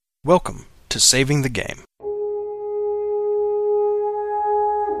Welcome to Saving the Game.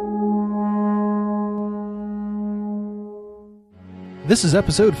 This is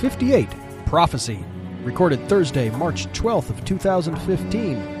episode 58, Prophecy, recorded Thursday, March 12th of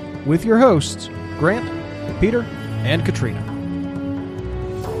 2015, with your hosts, Grant, Peter, and Katrina.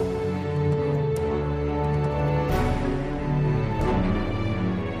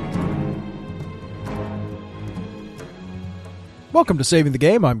 Welcome to Saving the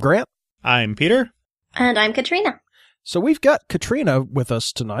Game. I'm Grant. I'm Peter. And I'm Katrina. So we've got Katrina with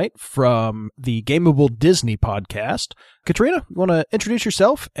us tonight from the Gameable Disney podcast. Katrina, you want to introduce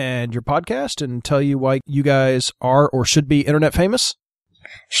yourself and your podcast and tell you why you guys are or should be internet famous?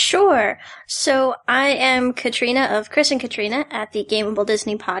 Sure. So I am Katrina of Chris and Katrina at the Gameable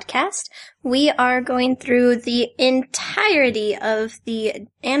Disney podcast. We are going through the entirety of the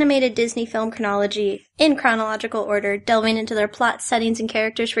animated Disney film chronology in chronological order, delving into their plot, settings, and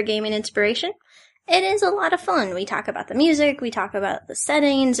characters for gaming inspiration. It is a lot of fun. We talk about the music, we talk about the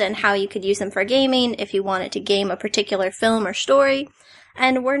settings, and how you could use them for gaming if you wanted to game a particular film or story.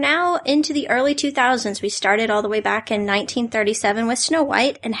 And we're now into the early 2000s. We started all the way back in 1937 with Snow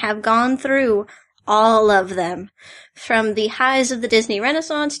White and have gone through all of them. From the highs of the Disney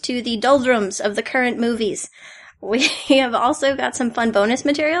Renaissance to the doldrums of the current movies. We have also got some fun bonus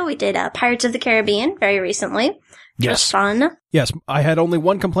material. We did Pirates of the Caribbean very recently. Yes. Just fun. Yes, I had only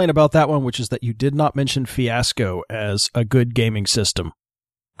one complaint about that one, which is that you did not mention Fiasco as a good gaming system.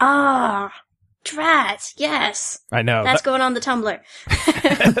 Ah, drat, yes. I know. That's going on the Tumblr.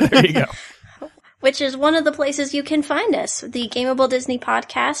 There you go. Which is one of the places you can find us. The Gameable Disney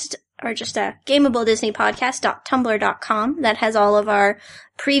podcast, or just gameabledisneypodcast.tumblr.com. That has all of our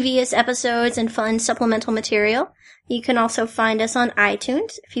previous episodes and fun supplemental material. You can also find us on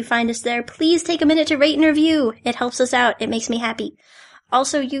iTunes. If you find us there, please take a minute to rate and review. It helps us out. It makes me happy.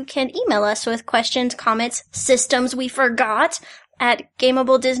 Also, you can email us with questions, comments, systems we forgot at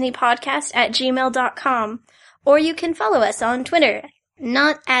gameabledisneypodcast@gmail.com. Or you can follow us on Twitter.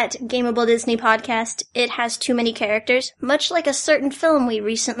 Not at Gameable Disney Podcast. It has too many characters, much like a certain film we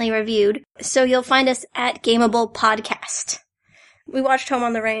recently reviewed. So you'll find us at Gameable Podcast. We watched Home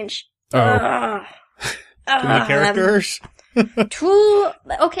on the Range. Oh. Too many characters?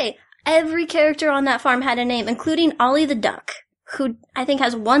 Okay, every character on that farm had a name, including Ollie the Duck, who I think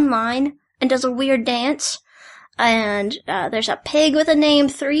has one line and does a weird dance. And there's a pig with a name,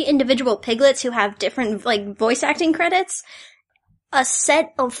 3 individual piglets who have different voice acting credits, a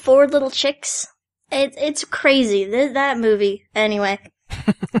set of 4 little chicks. It's crazy, that movie. Anyway.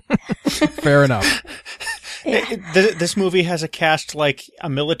 Fair enough. Yeah. This movie has a cast like a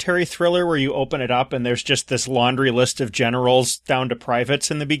military thriller where you open it up and there's just this laundry list of generals down to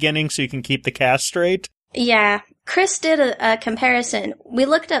privates in the beginning so you can keep the cast straight. Yeah. Chris did a comparison. We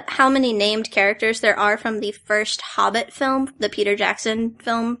looked up how many named characters there are from the first Hobbit film, the Peter Jackson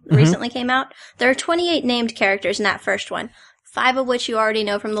film recently came out. There are 28 named characters in that first one, 5 of which you already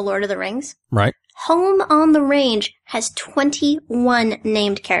know from The Lord of the Rings. Right. Home on the Range has 21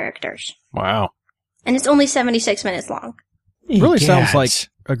 named characters. Wow. And it's only 76 minutes long. Really sounds like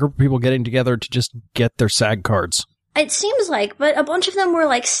a group of people getting together to just get their SAG cards. It seems like, but a bunch of them were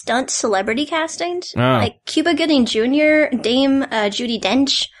like stunt celebrity castings. Oh. Like Cuba Gooding Jr., Dame Judi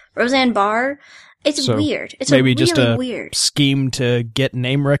Dench, Roseanne Barr. It's So weird. It's maybe really just a weird. scheme to get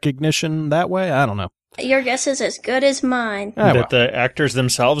name recognition that way? I don't know. Your guess is as good as mine. Ah, well. That the actors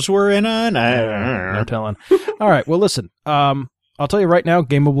themselves were in on? No telling. All right, well, listen. I'll tell you right now,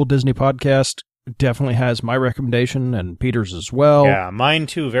 Gameable Disney Podcast definitely has my recommendation and Peter's as well. Yeah, mine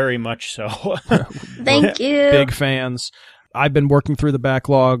too, very much so. Thank you. Big fans. I've been working through the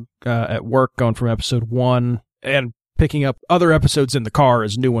backlog at work, going from episode 1 and picking up other episodes in the car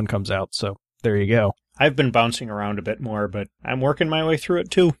as new one comes out. So there you go. I've been bouncing around a bit more, but I'm working my way through it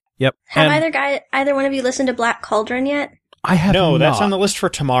too. Yep. Have And either one of you listened to Black Cauldron yet? I have No, not. that's on the list for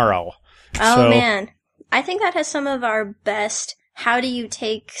tomorrow. Oh, So- man. I think that has some of our best, how do you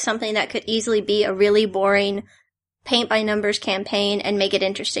take something that could easily be a really boring paint-by-numbers campaign and make it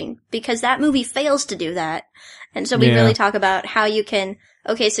interesting? Because that movie fails to do that. And so we Yeah. really talk about how you can,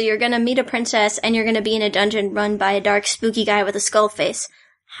 okay, so you're gonna meet a princess and you're gonna be in a dungeon run by a dark, spooky guy with a skull face.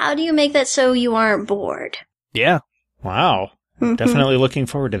 How do you make that so you aren't bored? Yeah. Wow. Definitely looking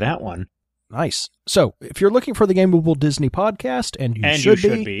forward to that one. Nice. So if you're looking for the Gameable Disney Podcast, and you And should you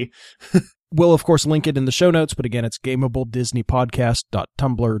should be. we'll, of course, link it in the show notes. But again, it's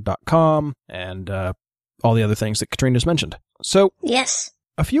gameabledisneypodcast.tumblr.com and all the other things that Katrina's mentioned. So Yes.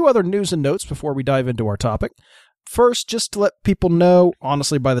 a few other news and notes before we dive into our topic. First, just to let people know,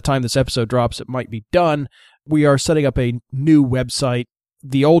 honestly, by the time this episode drops, it might be done. We are setting up a new website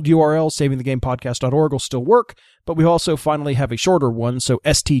The old URL, savingthegamepodcast.org, will still work, but we also finally have a shorter one, so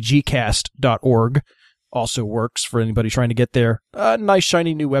stgcast.org also works for anybody trying to get there. Nice,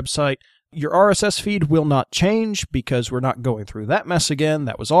 shiny new website. Your RSS feed will not change because we're not going through that mess again.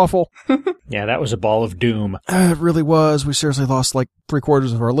 That was awful. Yeah, that was a ball of doom. It really was. We seriously lost like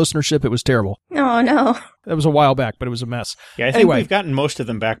 3/4 of our listenership. It was terrible. Oh, no. That was a while back, but it was a mess. Yeah, I think we've gotten most of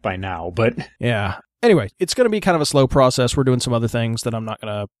them back by now, but... Yeah. Anyway, it's going to be kind of a slow process. We're doing some other things that I'm not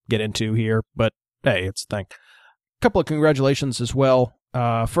going to get into here, but hey, it's a thing. A couple of congratulations as well.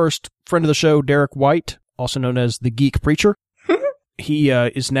 First, friend of the show, Derek White, also known as the Geek Preacher. He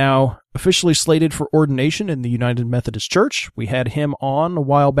is now officially slated for ordination in the United Methodist Church. We had him on a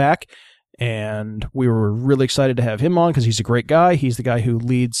while back, and we were really excited to have him on because he's a great guy. He's the guy who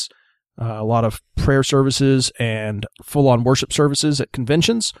leads a lot of prayer services and full-on worship services at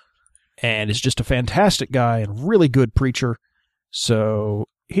conventions, and is just a fantastic guy and really good preacher. So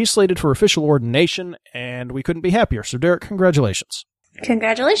he's slated for official ordination, and we couldn't be happier. So, Derek, congratulations.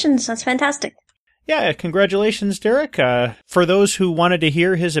 Congratulations. That's fantastic. Yeah, congratulations, Derek. For those who wanted to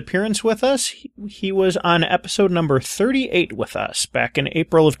hear his appearance with us, he was on episode number 38 with us back in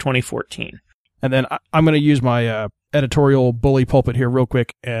April of 2014. And then I'm going to use my editorial bully pulpit here real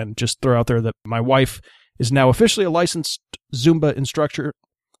quick and just throw out there that my wife is now officially a licensed Zumba instructor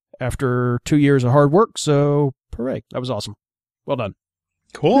after 2 years of hard work. So, hooray. That was awesome. Well done.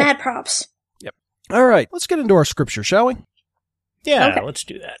 Cool. Mad props. Yep. All right. Let's get into our scripture, shall we? Yeah, Okay. Let's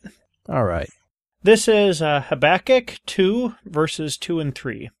do that. All right. This is Habakkuk 2, verses 2 and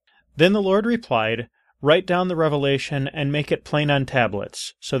 3. Then the Lord replied, "Write down the revelation and make it plain on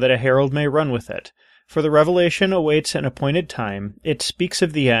tablets, so that a herald may run with it. For the revelation awaits an appointed time. It speaks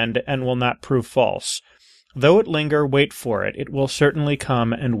of the end and will not prove false. Though it linger, wait for it. It will certainly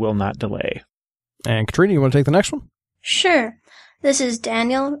come and will not delay." And Katrina, you want to take the next one? Sure. This is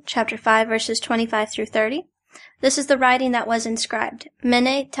Daniel, chapter 5, verses 25 through 30. This is the writing that was inscribed.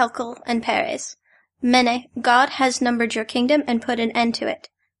 Mene, Tekel, and Peres. Mene, God has numbered your kingdom and put an end to it.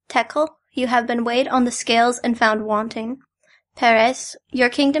 Tekel, you have been weighed on the scales and found wanting. Peres, your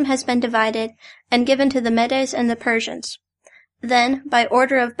kingdom has been divided and given to the Medes and the Persians. Then, by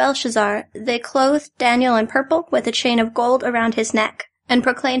order of Belshazzar, they clothed Daniel in purple with a chain of gold around his neck, and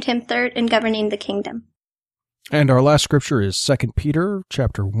proclaimed him third in governing the kingdom. And our last scripture is 2 Peter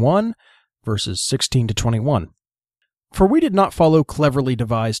chapter 1, verses 16 to 21. For we did not follow cleverly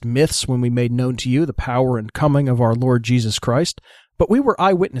devised myths when we made known to you the power and coming of our Lord Jesus Christ, but we were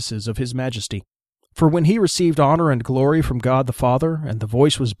eyewitnesses of his majesty. For when he received honor and glory from God the Father, and the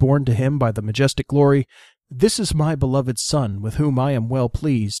voice was borne to him by the majestic glory, "This is my beloved Son, with whom I am well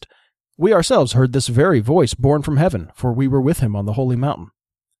pleased," we ourselves heard this very voice borne from heaven, for we were with him on the holy mountain.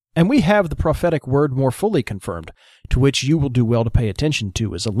 And we have the prophetic word more fully confirmed, to which you will do well to pay attention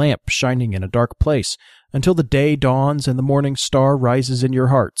to as a lamp shining in a dark place, until the day dawns and the morning star rises in your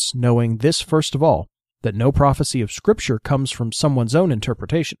hearts, knowing this first of all, that no prophecy of Scripture comes from someone's own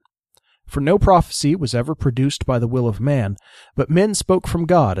interpretation. For no prophecy was ever produced by the will of man, but men spoke from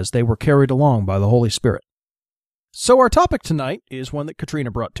God as they were carried along by the Holy Spirit. So our topic tonight is one that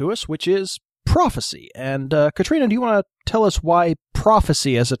Katrina brought to us, which is prophecy. And Katrina, do you want to tell us why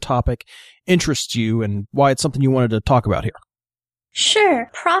prophecy as a topic interests you and why it's something you wanted to talk about here? Sure.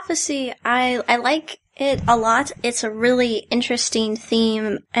 Prophecy, I like it a lot. It's a really interesting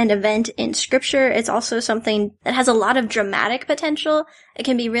theme and event in Scripture. It's also something that has a lot of dramatic potential. It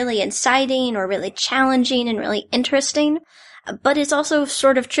can be really inciting or really challenging and really interesting. But it's also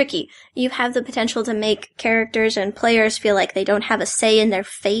sort of tricky. You have the potential to make characters and players feel like they don't have a say in their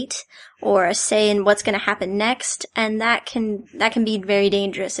fate or a say in what's going to happen next, and that can be very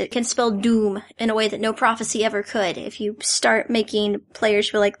dangerous. It can spell doom in a way that no prophecy ever could. If you start making players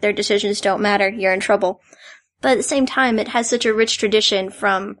feel like their decisions don't matter, you're in trouble. But at the same time, it has such a rich tradition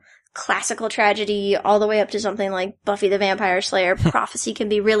from classical tragedy all the way up to something like Buffy the Vampire Slayer. Prophecy can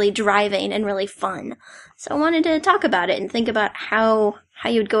be really driving and really fun. So I wanted to talk about it and think about how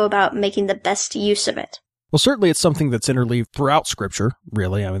you'd go about making the best use of it. Well, certainly it's something that's interleaved throughout Scripture,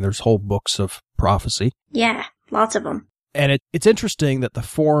 really. I mean, there's whole books of prophecy. Yeah, lots of them. And it's interesting that the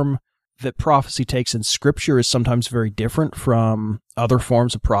form that prophecy takes in Scripture is sometimes very different from other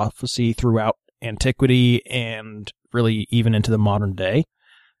forms of prophecy throughout antiquity and really even into the modern day.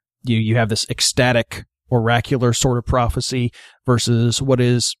 You have this ecstatic, oracular sort of prophecy versus what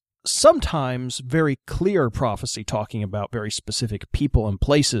is sometimes very clear prophecy talking about very specific people and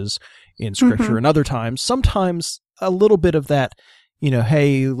places in Scripture. Mm-hmm. And other times, sometimes a little bit of that,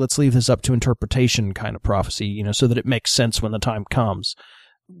 hey, let's leave this up to interpretation kind of prophecy, so that it makes sense when the time comes.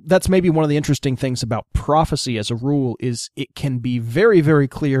 that's maybe one of the interesting things about prophecy as a rule is it can be very, very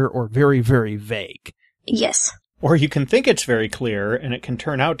clear or very, very vague. Yes. Or you can think it's very clear, and it can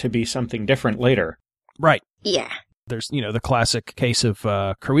turn out to be something different later. Right. Yeah. There's, the classic case of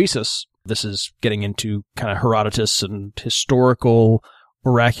Croesus. This is getting into kind of Herodotus and historical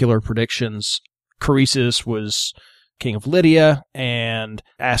oracular predictions. Croesus was king of Lydia and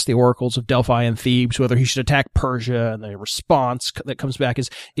asked the oracles of Delphi and Thebes whether he should attack Persia, and the response that comes back is,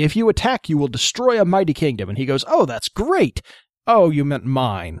 if you attack, you will destroy a mighty kingdom. And he goes, oh, that's great. Oh, you meant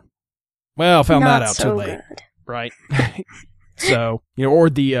mine. Well, found that out too late. Good. Right? So, or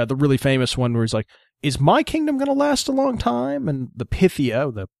the really famous one where he's like, is my kingdom going to last a long time? And the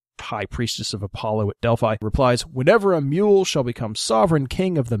Pythia, the high priestess of Apollo at Delphi, replies, whenever a mule shall become sovereign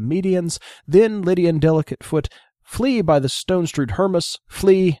king of the Medians, then Lydian delicate foot, flee by the stone-strewed Hermus,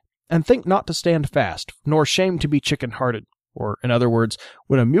 flee, and think not to stand fast, nor shame to be chicken-hearted. Or, in other words,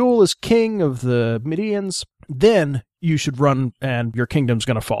 when a mule is king of the Medians, then you should run and your kingdom's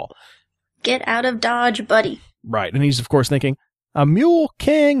going to fall. Get out of Dodge, buddy. Right, and he's, of course, thinking, a mule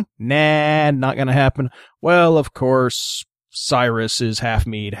king? Nah, not going to happen. Well, of course, Cyrus is half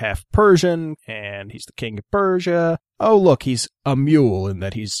Mede, half Persian, and he's the king of Persia. Oh, look, he's a mule in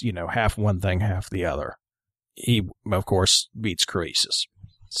that he's, half one thing, half the other. He, of course, beats Croesus.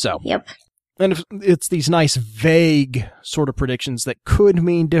 So, Yep. And it's these nice, vague sort of predictions that could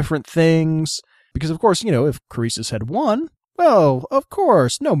mean different things. Because, of course, if Croesus had won, well, of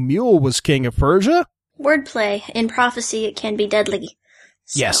course, no mule was king of Persia. Wordplay. In prophecy, it can be deadly.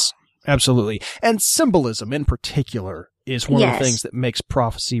 So. Yes, absolutely. And symbolism in particular is one of the things that makes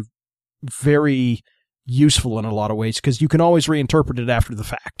prophecy very useful in a lot of ways, because you can always reinterpret it after the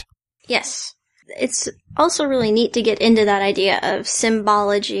fact. Yes. It's also really neat to get into that idea of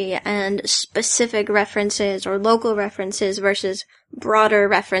symbology and specific references or local references versus broader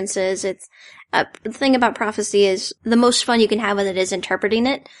references. It's the thing about prophecy is the most fun you can have with it is interpreting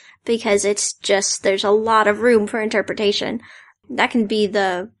it, because it's just, there's a lot of room for interpretation. That can be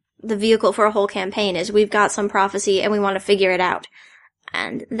the vehicle for a whole campaign, is we've got some prophecy and we want to figure it out.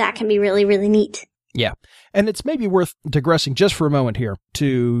 And that can be really, really neat. Yeah. And it's maybe worth digressing just for a moment here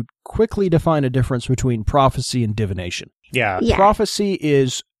to quickly define a difference between prophecy and divination. Yeah. Prophecy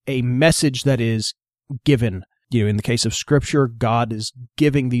is a message that is given. In the case of Scripture, God is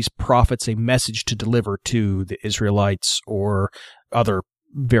giving these prophets a message to deliver to the Israelites or other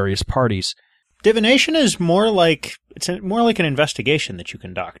various parties. Divination is more like an investigation that you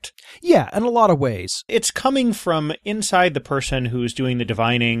conduct. Yeah, in a lot of ways. It's coming from inside the person who's doing the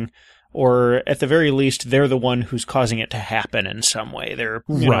divining, or at the very least, they're the one who's causing it to happen in some way. They're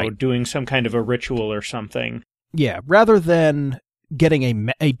doing some kind of a ritual or something. Yeah, rather than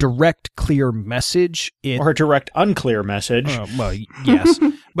getting a direct, clear message. Or a direct, unclear message. Well, yes,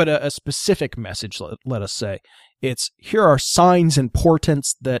 but a specific message, let us say. It's, here are signs and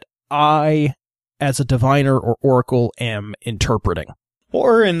portents that I, as a diviner or oracle, am interpreting.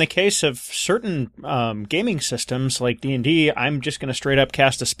 Or in the case of certain gaming systems like D&D, I'm just going to straight up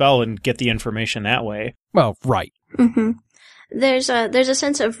cast a spell and get the information that way. Well, right. Mm-hmm. There's a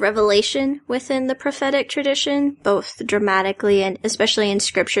sense of revelation within the prophetic tradition, both dramatically and especially in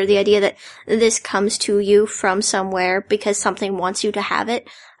Scripture. The idea that this comes to you from somewhere because something wants you to have it.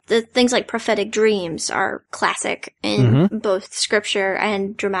 The things like prophetic dreams are classic in both Scripture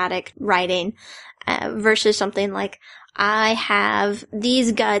and dramatic writing, versus something like, I have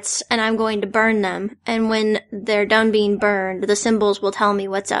these guts and I'm going to burn them, and when they're done being burned, the symbols will tell me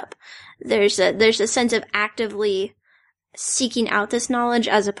what's up. There's a sense of actively seeking out this knowledge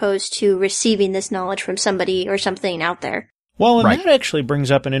as opposed to receiving this knowledge from somebody or something out there. Well, and that actually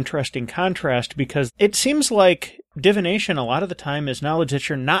brings up an interesting contrast, because it seems like divination a lot of the time is knowledge that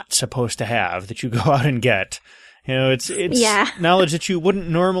you're not supposed to have, that you go out and get. It's knowledge that you wouldn't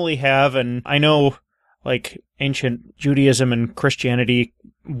normally have, and I know, like, ancient Judaism and Christianity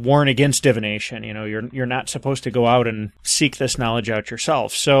warn against divination. You're not supposed to go out and seek this knowledge out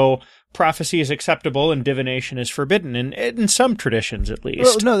yourself. So prophecy is acceptable and divination is forbidden, in some traditions at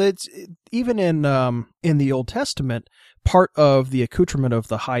least. Well, no, it's even in the Old Testament, part of the accoutrement of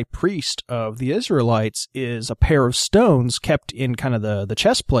the high priest of the Israelites is a pair of stones kept in kind of the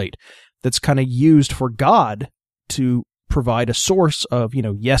chest plate that's kind of used for God to provide a source of,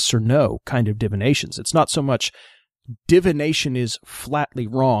 yes or no kind of divinations. It's not so much divination is flatly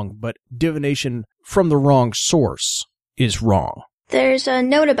wrong, but divination from the wrong source is wrong. There's a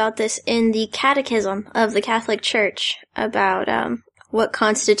note about this in the Catechism of the Catholic Church about what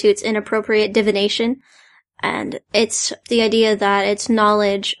constitutes inappropriate divination. And it's the idea that it's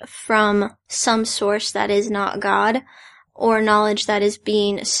knowledge from some source that is not God, or knowledge that is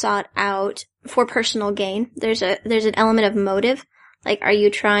being sought out for personal gain. There's an element of motive. Like, are you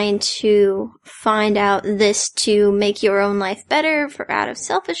trying to find out this to make your own life better out of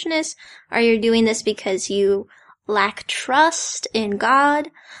selfishness? Are you doing this because you lack trust in God?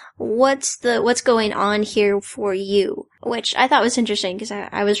 What's going on here for you? Which I thought was interesting because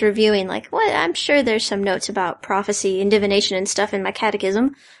I was reviewing, like, I'm sure there's some notes about prophecy and divination and stuff in my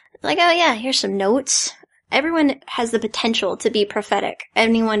catechism. Like, oh yeah, here's some notes. Everyone has the potential to be prophetic.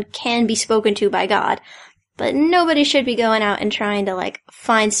 Anyone can be spoken to by God. But nobody should be going out and trying to, like,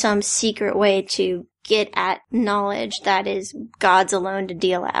 find some secret way to get at knowledge that is God's alone to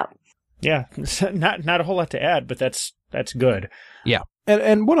deal out. Yeah, not a whole lot to add, but that's good. Yeah.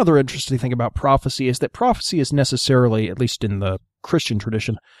 And one other interesting thing about prophecy is that prophecy is necessarily, at least in the Christian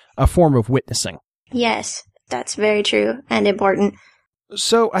tradition, a form of witnessing. Yes, that's very true and important.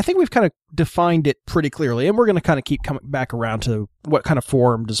 So I think we've kind of defined it pretty clearly, and we're going to kind of keep coming back around to what kind of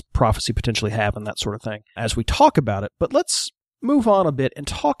form does prophecy potentially have and that sort of thing as we talk about it. But let's move on a bit and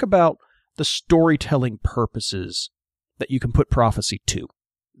talk about the storytelling purposes that you can put prophecy to.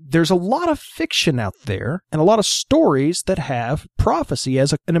 There's a lot of fiction out there and a lot of stories that have prophecy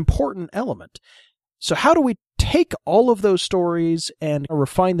as an important element. So how do we take all of those stories and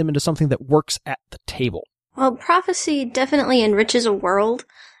refine them into something that works at the table? Well, prophecy definitely enriches a world,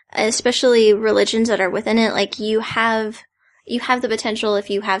 especially religions that are within it. Like, you have the potential, if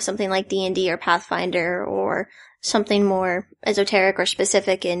you have something like D&D or Pathfinder or something more esoteric or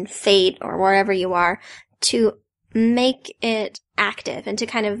specific in Fate or wherever you are, to make it active and to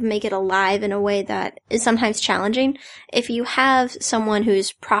kind of make it alive in a way that is sometimes challenging. If you have someone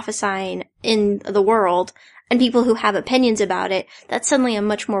who's prophesying in the world and people who have opinions about it, that's suddenly a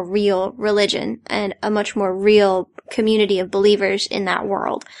much more real religion and a much more real community of believers in that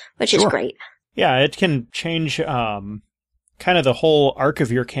world, which is great. Yeah, it can change kind of the whole arc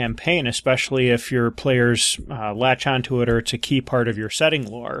of your campaign, especially if your players latch onto it or it's a key part of your setting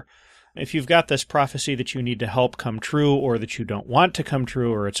lore. If you've got this prophecy that you need to help come true or that you don't want to come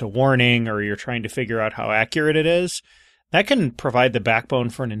true, or it's a warning, or you're trying to figure out how accurate it is, that can provide the backbone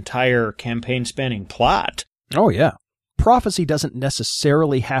for an entire campaign-spanning plot. Oh, yeah. Prophecy doesn't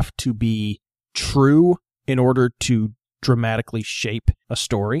necessarily have to be true in order to dramatically shape a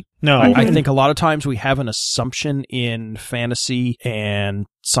story. No. I think a lot of times we have an assumption in fantasy and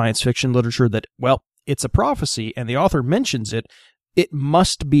science fiction literature that, well, it's a prophecy and the author mentions it, it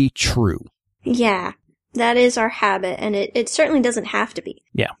must be true. Yeah, that is our habit, and it certainly doesn't have to be.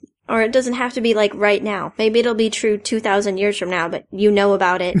 Yeah. Or it doesn't have to be like right now. Maybe it'll be true 2,000 years from now, but you know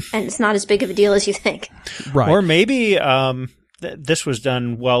about it, and it's not as big of a deal as you think. Right. Or maybe this was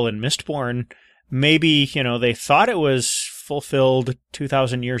done well in Mistborn. Maybe, they thought it was fulfilled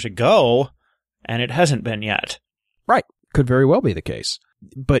 2,000 years ago, and it hasn't been yet. Right. Could very well be the case.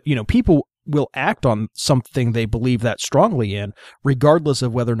 But, people will act on something they believe that strongly in, regardless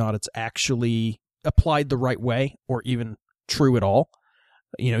of whether or not it's actually applied the right way or even true at all.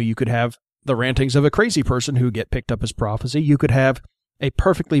 You could have the rantings of a crazy person who get picked up as prophecy. You could have a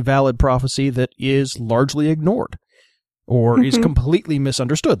perfectly valid prophecy that is largely ignored or is completely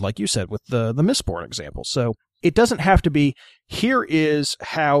misunderstood, like you said with the Mistborn example. So it doesn't have to be, here is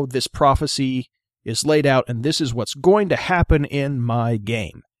how this prophecy is laid out, and this is what's going to happen in my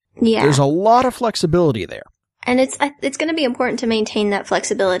game. Yeah. There's a lot of flexibility there. And it's going to be important to maintain that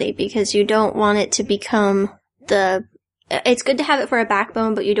flexibility because you don't want it to become it's good to have it for a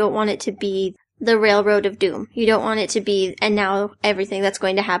backbone, but you don't want it to be the railroad of doom. You don't want it to be, and now everything that's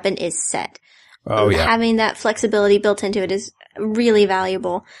going to happen is set. Oh, yeah. Having that flexibility built into it is really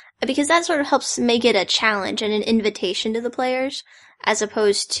valuable because that sort of helps make it a challenge and an invitation to the players as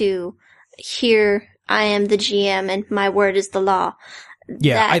opposed to, here, I am the GM and my word is the law.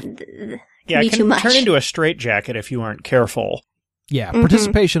 Yeah, it can turn into a straitjacket if you aren't careful. Yeah,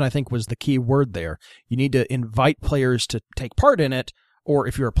 participation, I think, was the key word there. You need to invite players to take part in it, or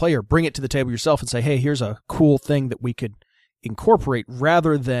if you're a player, bring it to the table yourself and say, hey, here's a cool thing that we could incorporate,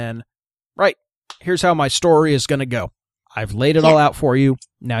 rather than, right, here's how my story is going to go. I've laid it all out for you.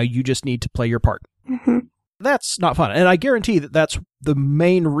 Now you just need to play your part. Mm-hmm. That's not fun. And I guarantee that that's the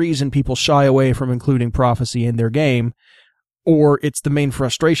main reason people shy away from including prophecy in their game, or it's the main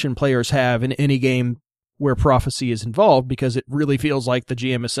frustration players have in any game where prophecy is involved, because it really feels like the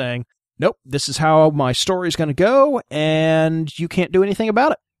GM is saying, nope, this is how my story is going to go, and you can't do anything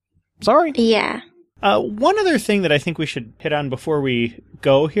about it. Sorry. Yeah. One other thing that I think we should hit on before we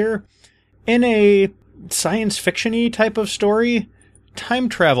go here, in a science fiction-y type of story, time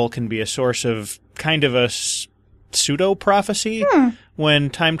travel can be a source of kind of a pseudo-prophecy. when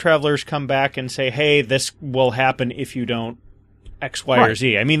time travelers come back and say, hey, this will happen if you don't X, Y, or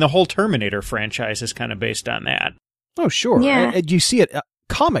Z. I mean, the whole Terminator franchise is kind of based on that. Oh, sure. Yeah. And you see it.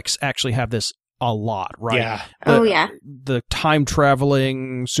 Comics actually have this a lot, right? Yeah. The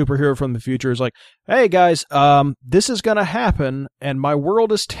time-traveling superhero from the future is like, hey, guys, this is going to happen, and my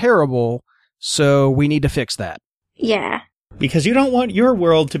world is terrible, so we need to fix that. Yeah. Because you don't want your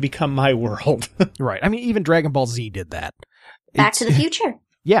world to become my world. Right. I mean, even Dragon Ball Z did that. Back to the Future.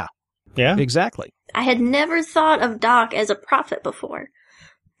 Yeah. Yeah. Exactly. I had never thought of Doc as a prophet before.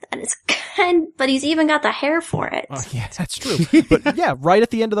 That is but he's even got the hair for it. Oh, yeah, that's true. But yeah, right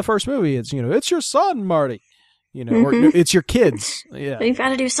at the end of the first movie, it's, it's your son, Marty. Or it's your kids. Yeah. But you've got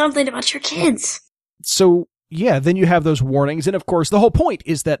to do something about your kids. So, yeah, then you have those warnings. And of course, the whole point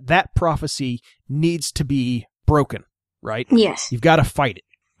is that prophecy needs to be broken, right? Yes. You've got to fight it.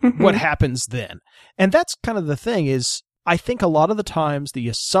 Mm-hmm. What happens then? And that's kind of the thing is, I think a lot of the times the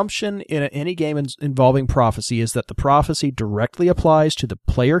assumption in any game involving prophecy is that the prophecy directly applies to the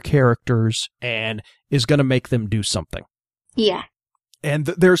player characters and is going to make them do something. Yeah. And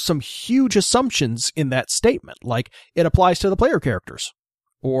there's some huge assumptions in that statement, like it applies to the player characters,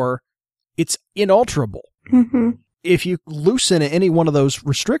 or it's inalterable. Mm-hmm. If you loosen any one of those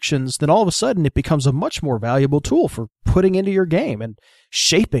restrictions, then all of a sudden it becomes a much more valuable tool for putting into your game and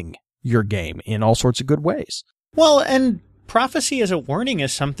shaping your game in all sorts of good ways. Well, and prophecy as a warning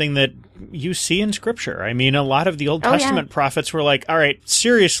is something that you see in Scripture. I mean, a lot of the Old Testament prophets were like, all right,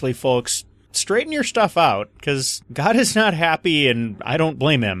 seriously, folks, straighten your stuff out, because God is not happy, and I don't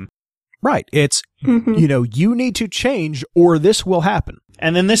blame him. Right. It's, you need to change, or this will happen.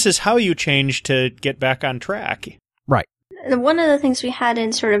 And then this is how you change to get back on track. Right. One of the things we had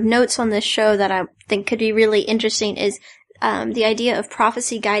in sort of notes on this show that I think could be really interesting is the idea of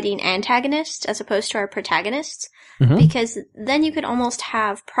prophecy guiding antagonists as opposed to our protagonists, because then you could almost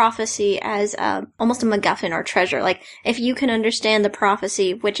have prophecy as almost a MacGuffin or treasure. Like, if you can understand the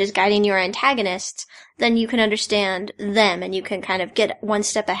prophecy which is guiding your antagonists, then you can understand them and you can kind of get one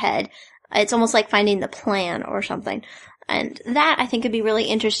step ahead. It's almost like finding the plan or something. And that, I think, could be really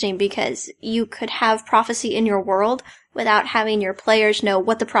interesting because you could have prophecy in your world without having your players know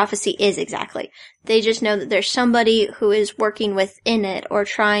what the prophecy is exactly. They just know that there's somebody who is working within it or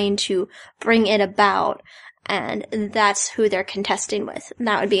trying to bring it about, and that's who they're contesting with. And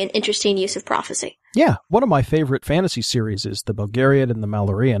that would be an interesting use of prophecy. Yeah. One of my favorite fantasy series is The Bulgarian and the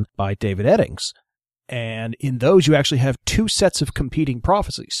Mallorean by David Eddings. And in those, you actually have two sets of competing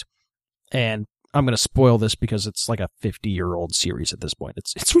prophecies. And I'm going to spoil this because it's like a 50-year-old series at this point.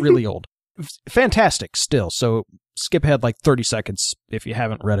 It's really old. Fantastic still, so skip ahead like 30 seconds if you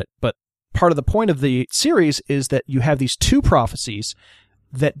haven't read it. But part of the point of the series is that you have these two prophecies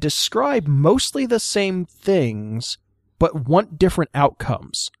that describe mostly the same things, but want different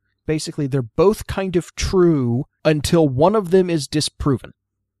outcomes. Basically, they're both kind of true until one of them is disproven.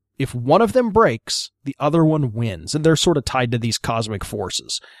 If one of them breaks, the other one wins, and they're sort of tied to these cosmic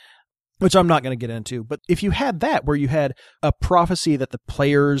forces, which I'm not going to get into. But if you had that, where you had a prophecy that the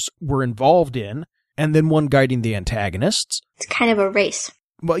players were involved in, and then one guiding the antagonists. It's kind of a race.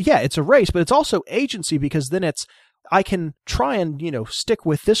 Well, yeah, it's a race, but it's also agency, because then it's, I can try and, stick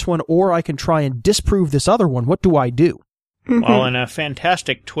with this one, or I can try and disprove this other one. What do I do? Mm-hmm. Well, and a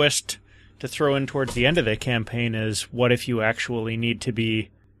fantastic twist to throw in towards the end of the campaign is, what if you essentially need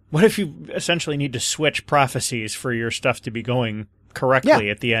to switch prophecies for your stuff to be going correctly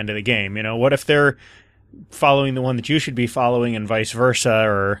at the end of the game? What if they're following the one that you should be following and vice versa?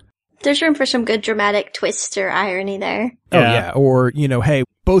 Or there's room for some good dramatic twists or irony there. Oh yeah. Or, hey,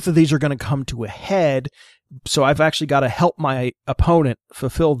 both of these are going to come to a head, so I've actually got to help my opponent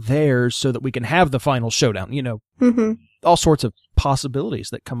fulfill theirs so that we can have the final showdown. All sorts of possibilities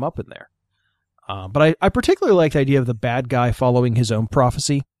that come up in there. But I particularly like the idea of the bad guy following his own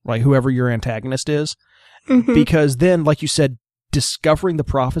prophecy, right? Whoever your antagonist is. Because then, like you said, discovering the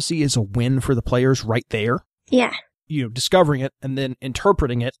prophecy is a win for the players right there. Yeah. Discovering it and then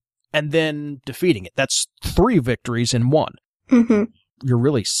interpreting it and then defeating it. That's 3 victories in one. You're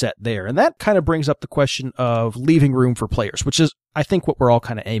really set there. And that kind of brings up the question of leaving room for players, which is, I think, what we're all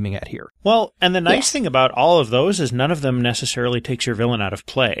kind of aiming at here. Well, and the nice thing about all of those is none of them necessarily takes your villain out of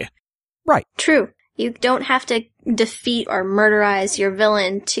play. Right. True. You don't have to defeat or murderize your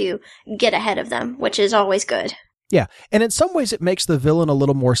villain to get ahead of them, which is always good. Yeah, and in some ways it makes the villain a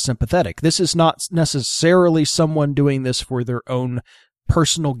little more sympathetic. This is not necessarily someone doing this for their own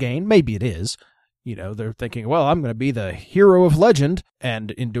personal gain. Maybe it is. They're thinking, well, I'm going to be the hero of legend,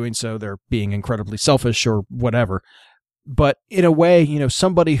 and in doing so, they're being incredibly selfish or whatever. But in a way,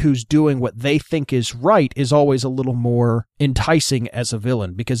 somebody who's doing what they think is right is always a little more enticing as a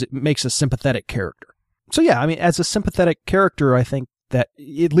villain because it makes a sympathetic character. So yeah, I mean, as a sympathetic character, I think that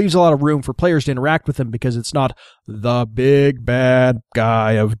it leaves a lot of room for players to interact with him because it's not the big bad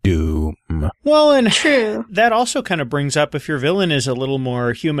guy of doom. Well, and True. That also kind of brings up if your villain is a little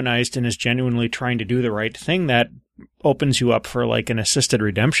more humanized and is genuinely trying to do the right thing, that opens you up for like an assisted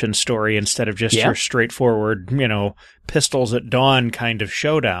redemption story instead of just your straightforward, pistols at dawn kind of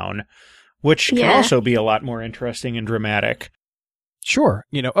showdown, which can also be a lot more interesting and dramatic. Sure.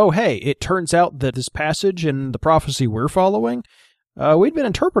 Oh, hey, it turns out that this passage and the prophecy we're following, we'd been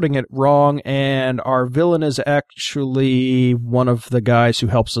interpreting it wrong, and our villain is actually one of the guys who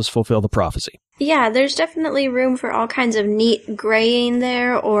helps us fulfill the prophecy. Yeah, there's definitely room for all kinds of neat graying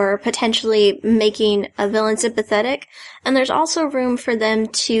there, or potentially making a villain sympathetic. And there's also room for them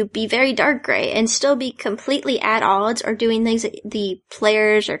to be very dark gray and still be completely at odds or doing things that the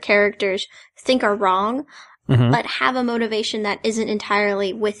players or characters think are wrong, but have a motivation that isn't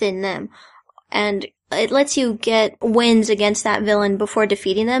entirely within them. And it lets you get wins against that villain before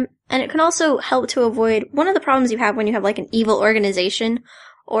defeating them. And it can also help to avoid one of the problems you have when you have like an evil organization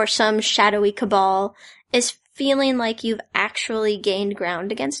or some shadowy cabal is feeling like you've actually gained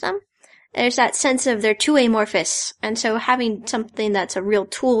ground against them. There's that sense of they're too amorphous, and so having something that's a real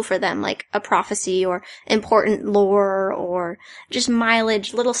tool for them, like a prophecy or important lore or just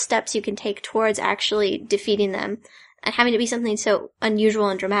mileage, little steps you can take towards actually defeating them, and having to be something so unusual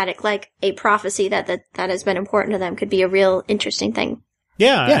and dramatic, like a prophecy that has been important to them, could be a real interesting thing.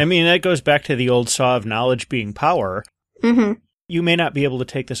 Yeah, I mean, that goes back to the old saw of knowledge being power. Mm-hmm. You may not be able to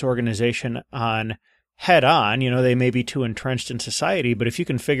take this organization on head on, they may be too entrenched in society, but if you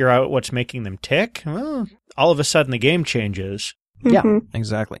can figure out what's making them tick, well, all of a sudden the game changes. Yeah,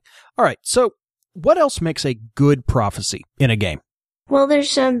 exactly. All right, so what else makes a good prophecy in a game? Well, there's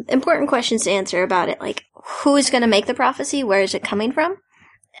some important questions to answer about it, like who is going to make the prophecy, where is it coming from?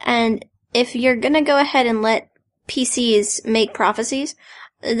 And if you're going to go ahead and let PCs make prophecies,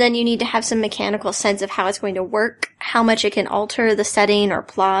 then you need to have some mechanical sense of how it's going to work, how much it can alter the setting or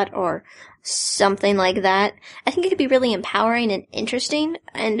plot or something like that. I think it could be really empowering and interesting,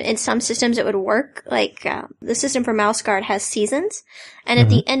 and in some systems it would work. Like, the system for Mouse Guard has seasons, and at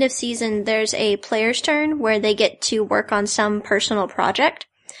the end of season there's a player's turn where they get to work on some personal project.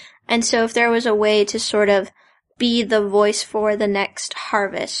 And so if there was a way to sort of be the voice for the next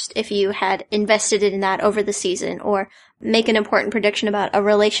harvest, if you had invested in that over the season, or make an important prediction about a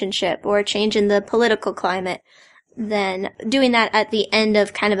relationship or a change in the political climate, then doing that at the end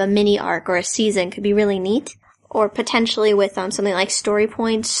of kind of a mini arc or a season could be really neat. Or potentially with something like story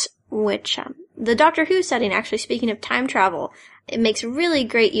points, which the Doctor Who setting, actually, speaking of time travel, it makes really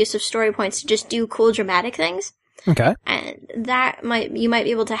great use of story points to just do cool dramatic things. Okay. And you might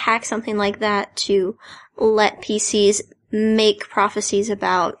be able to hack something like that to let PCs make prophecies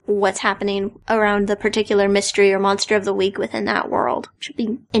about what's happening around the particular mystery or monster of the week within that world. Should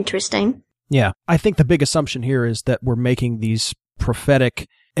be interesting. Yeah, I think the big assumption here is that we're making these prophetic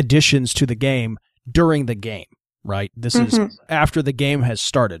additions to the game during the game, right? This is after the game has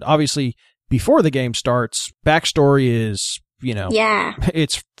started. Obviously, before the game starts, backstory is,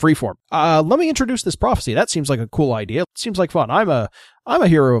 it's freeform. Let me introduce this prophecy. That seems like a cool idea. It seems like fun. I'm a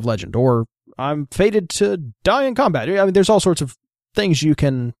hero of legend, or I'm fated to die in combat. I mean, there's all sorts of things you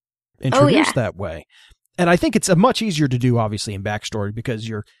can introduce that way. And I think it's a much easier to do, obviously, in backstory because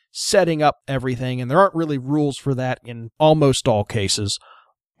you're setting up everything, and there aren't really rules for that in almost all cases.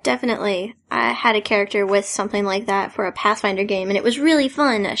 Definitely. I had a character with something like that for a Pathfinder game, and it was really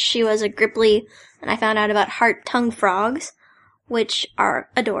fun. She was a Gripply, and I found out about heart-tongue frogs, which are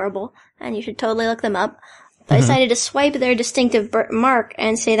adorable, and you should totally look them up. But I decided to swipe their distinctive mark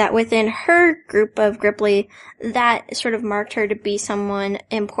and say that within her group of Gripply, that sort of marked her to be someone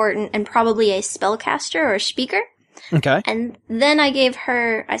important and probably a spellcaster or speaker. Okay. And then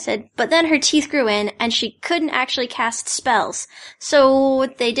I said, but then her teeth grew in and she couldn't actually cast spells. So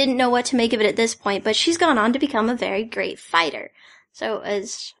they didn't know what to make of it at this point, but she's gone on to become a very great fighter. So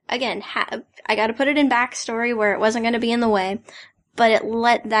I gotta put it in backstory where it wasn't gonna be in the way. But it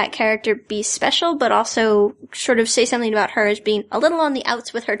let that character be special, but also sort of say something about her as being a little on the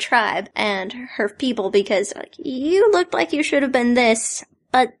outs with her tribe and her people, because you looked like you should have been this,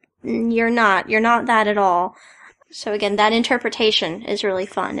 but you're not. You're not that at all. So again, that interpretation is really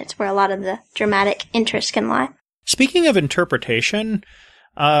fun. It's where a lot of the dramatic interest can lie. Speaking of interpretation,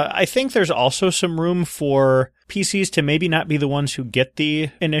 I think there's also some room for PCs to maybe not be the ones who get the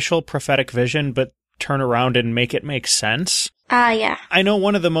initial prophetic vision, but turn around and make it make sense. Yeah. I know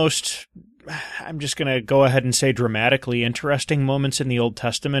one of the most I'm just going to go ahead and say dramatically interesting moments in the Old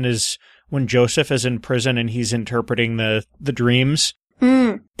Testament is when Joseph is in prison and he's interpreting the dreams.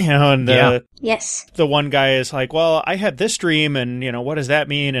 Mm. And Yes. the one guy is like, well, I had this dream and, what does that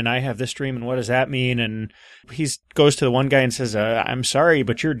mean? And I have this dream and what does that mean? And he goes to the one guy and says, I'm sorry,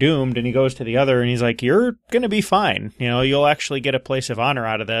 but you're doomed. And he goes to the other and he's like, you're going to be fine. You'll actually get a place of honor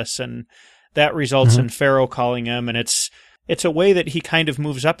out of this. And that results in Pharaoh calling him. And it's a way that he kind of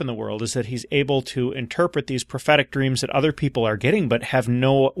moves up in the world, is that he's able to interpret these prophetic dreams that other people are getting, but have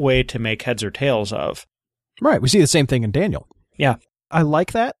no way to make heads or tails of. Right. We see the same thing in Daniel. Yeah. I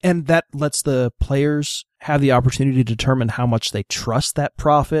like that, and that lets the players have the opportunity to determine how much they trust that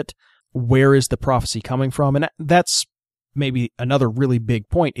prophet, where is the prophecy coming from, and that's maybe another really big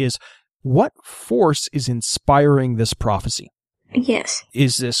point is what force is inspiring this prophecy? Yes.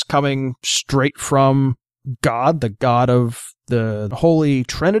 Is this coming straight from God, the God of the Holy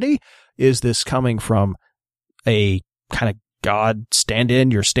Trinity? Is this coming from a kind of God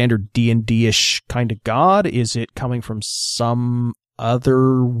stand-in, your standard D&D-ish kind of God? Is it coming from some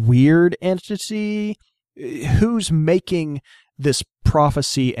other weird entity? Who's making this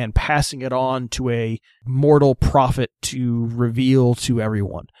prophecy and passing it on to a mortal prophet to reveal to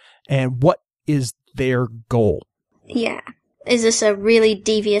everyone? And what is their goal? Yeah. Is this a really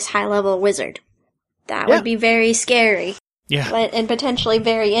devious high-level wizard? That would be very scary. Yeah. And potentially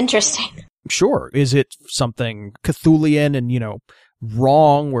very interesting. Sure. Is it something Cthulian and,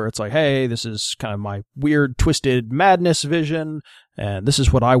 wrong, where it's like, hey, this is kind of my weird, twisted madness vision, and this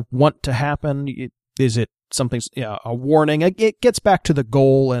is what I want to happen? Is it something, a warning? It gets back to the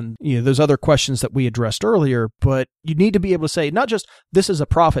goal and, those other questions that we addressed earlier, but you need to be able to say, not just this is a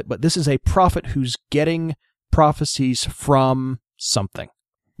prophet, but this is a prophet who's getting prophecies from something.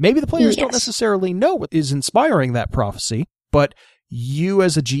 Maybe the players don't necessarily know what is inspiring that prophecy, but you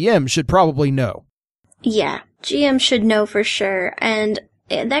as a GM should probably know. Yeah, GM should know for sure, and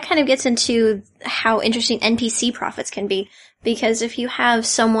that kind of gets into how interesting NPC prophets can be, because if you have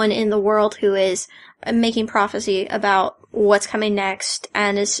someone in the world who is making prophecy about what's coming next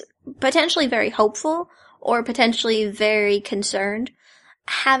and is potentially very hopeful or potentially very concerned,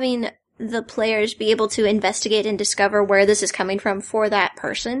 having the players be able to investigate and discover where this is coming from for that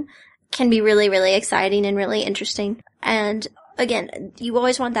person can be really, really exciting and really interesting. And again, you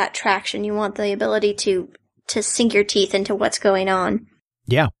always want that traction. You want the ability to sink your teeth into what's going on.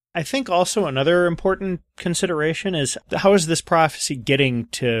 Yeah. I think also another important consideration is how is this prophecy getting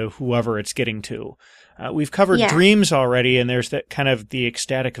to whoever it's getting to? We've covered dreams already, and there's that kind of the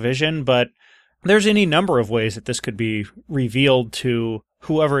ecstatic vision, but there's any number of ways that this could be revealed to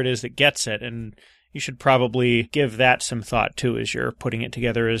whoever it is that gets it, and you should probably give that some thought too as you're putting it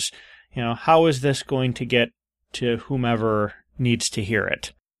together. Is how is this going to get to whomever needs to hear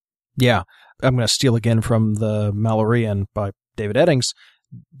it? Yeah. I'm going to steal again from the Mallorean by David Eddings.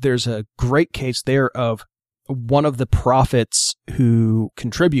 There's a great case there of one of the prophets who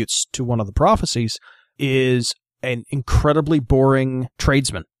contributes to one of the prophecies is an incredibly boring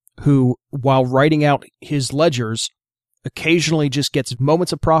tradesman who, while writing out his ledgers, occasionally just gets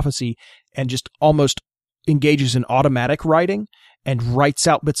moments of prophecy and just almost engages in automatic writing and writes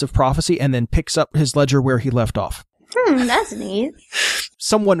out bits of prophecy and then picks up his ledger where he left off. That's neat.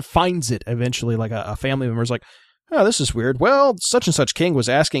 Someone finds it eventually, like a family member's like, oh, this is weird. Well, such and such king was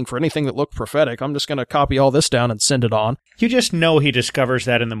asking for anything that looked prophetic. I'm just going to copy all this down and send it on. You just know he discovers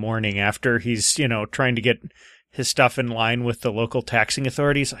that in the morning after he's, trying to get his stuff in line with the local taxing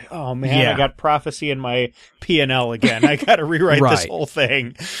authorities. Like, oh man, I got prophecy in my P&L again. I got to rewrite this whole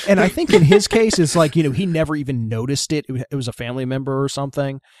thing. And I think in his case, it's like, he never even noticed it. It was a family member or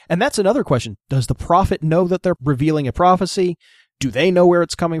something. And that's another question. Does the prophet know that they're revealing a prophecy? Do they know where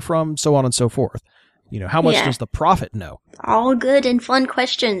it's coming from? So on and so forth. How much does the prophet know? All good and fun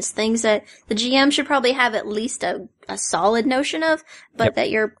questions. Things that the GM should probably have at least a solid notion of, but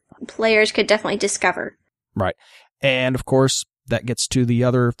that your players could definitely discover. Right. And of course, that gets to the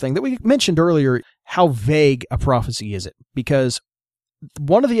other thing that we mentioned earlier. How vague a prophecy is it? Because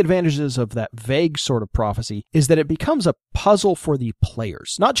one of the advantages of that vague sort of prophecy is that it becomes a puzzle for the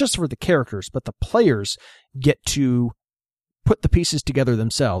players, not just for the characters, but the players get to put the pieces together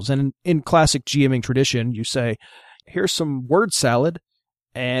themselves. And in classic GMing tradition, you say, here's some word salad.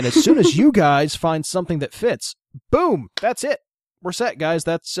 And as soon as you guys find something that fits, boom, that's it. We're set, guys.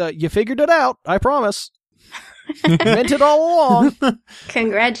 That's, you figured it out. I promise. Meant it all along.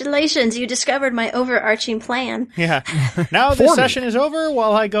 Congratulations. You discovered my overarching plan. Yeah. Now the session is over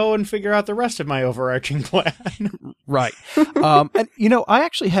while I go and figure out the rest of my overarching plan. Right. And, I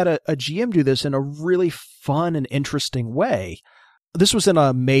actually had a GM do this in a really fun and interesting way. This was in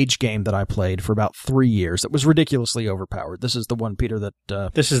a mage game that I played for about 3 years. It was ridiculously overpowered. This is the one, Peter,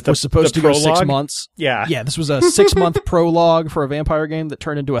 that this is the, was supposed the to go prologue? 6 months. Yeah. Yeah, this was a 6-month prologue for a vampire game that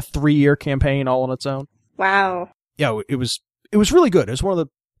turned into a 3-year campaign all on its own. Wow. Yeah, it was really good. It was one of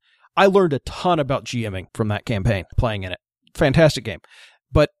the... I learned a ton about GMing from that campaign, playing in it. Fantastic game.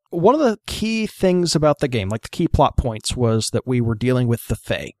 But one of the key things about the game, like the key plot points, was that we were dealing with the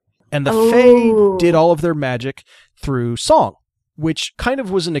Fae. And the Fae did all of their magic through song, which kind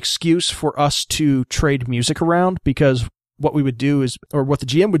of was an excuse for us to trade music around, because what we would do is, or what the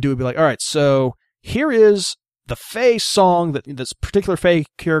GM would do would be like, all right, so here is the Fae song that this particular Fae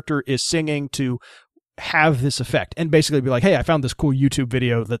character is singing to have this effect. And basically be like, hey, I found this cool YouTube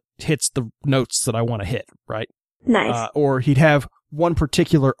video that hits the notes that I want to hit, right? Nice. Or he'd have one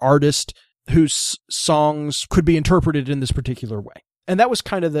particular artist whose songs could be interpreted in this particular way. And that was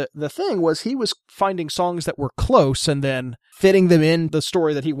kind of the thing, was he was finding songs that were close and then fitting them in the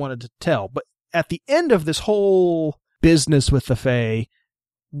story that he wanted to tell. But at the end of this whole business with the Fae,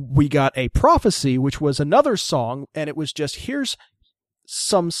 we got a prophecy, which was another song, and it was just, here's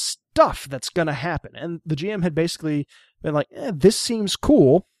some stuff that's going to happen. And the GM had basically been like, this seems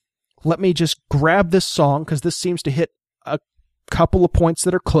cool. Let me just grab this song, because this seems to hit a couple of points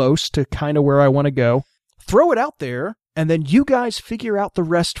that are close to kind of where I want to go. Throw it out there, and then you guys figure out the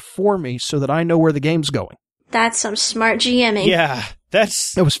rest for me so that I know where the game's going. That's some smart GMing. Yeah,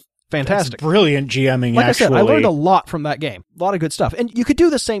 it was fantastic. That's brilliant GMing, like actually. I said, I learned a lot from that game. A lot of good stuff. And you could do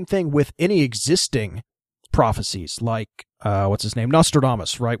the same thing with any existing prophecies, like, what's his name?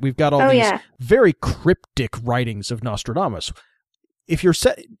 Nostradamus, right? We've got all these very cryptic writings of Nostradamus. If you're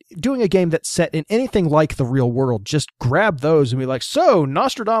doing a game that's set in anything like the real world, just grab those and be like, so,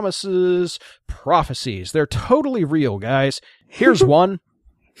 Nostradamus's prophecies. They're totally real, guys. Here's one.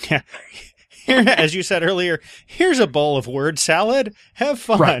 Yeah. As you said earlier, here's a bowl of word salad. Have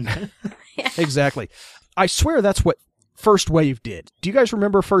fun. Right. Exactly. I swear that's what First Wave did. Do you guys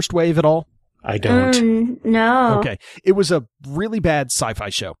remember First Wave at all? I don't. No. Okay. It was a really bad sci-fi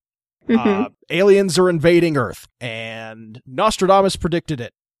show. Mm-hmm. Aliens are invading Earth, and Nostradamus predicted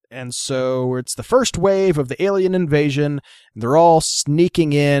it. And so it's the first wave of the alien invasion. And they're all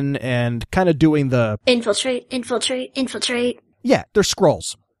sneaking in and kind of doing the... Infiltrate. Yeah, they're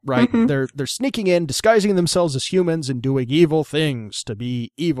Skrulls, right? Mm-hmm. They're sneaking in, disguising themselves as humans and doing evil things to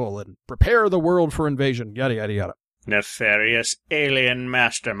be evil and prepare the world for invasion, yada, yada, yada. Nefarious alien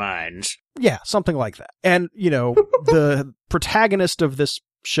masterminds. Yeah, something like that. And, the protagonist of this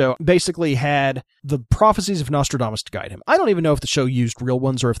show basically had the prophecies of Nostradamus to guide him. I don't even know if the show used real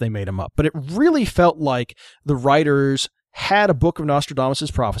ones or if they made them up, but it really felt like the writers had a book of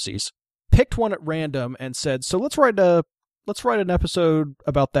Nostradamus's prophecies, picked one at random, and said, so let's write an episode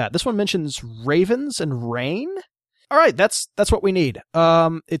about that. This one mentions ravens and rain. All right, that's what we need.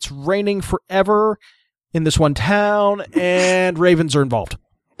 It's raining forever in this one town, and ravens are involved.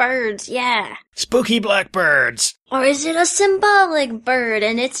 Birds, yeah. Spooky blackbirds. Or is it a symbolic bird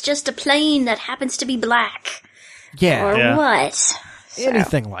and it's just a plane that happens to be black? Yeah. Or what?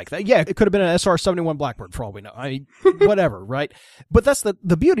 Anything like that. Yeah, it could have been an SR-71 Blackbird for all we know. I mean, whatever, right? But that's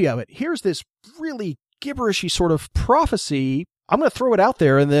the beauty of it. Here's this really gibberishy sort of prophecy. I'm going to throw it out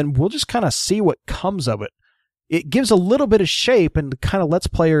there, and then we'll just kind of see what comes of it. It gives a little bit of shape and kind of lets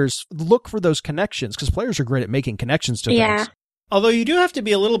players look for those connections, because players are great at making connections to things. Although you do have to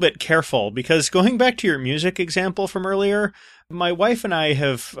be a little bit careful, because going back to your music example from earlier, my wife and I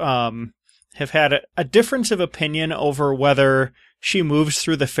have had a difference of opinion over whether she moves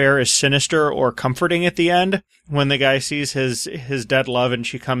through the fair as sinister or comforting at the end, when the guy sees his dead love and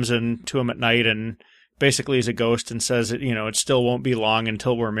she comes in to him at night and basically is a ghost and says, it still won't be long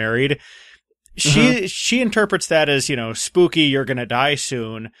until we're married. She interprets that as, spooky, you're going to die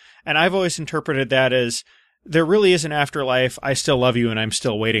soon. And I've always interpreted that as, there really is an afterlife, I still love you, and I'm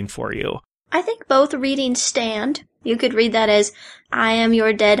still waiting for you. I think both readings stand. You could read that as, I am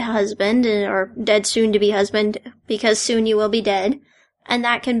your dead husband, or dead soon-to-be husband, because soon you will be dead. And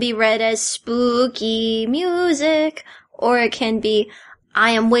that can be read as spooky music, or it can be,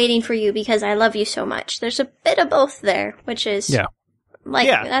 I am waiting for you because I love you so much. There's a bit of both there, which is,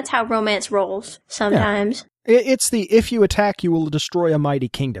 that's how romance rolls sometimes. Yeah. It's the, if you attack, you will destroy a mighty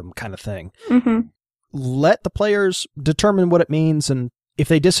kingdom kind of thing. Mm-hmm. Let the players determine what it means, and if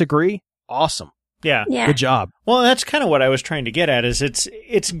they disagree, awesome. Yeah. Good job. Well, that's kind of what I was trying to get at, is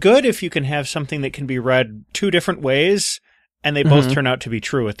it's good if you can have something that can be read two different ways, and they both turn out to be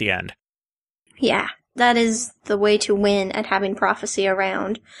true at the end. Yeah, that is the way to win at having prophecy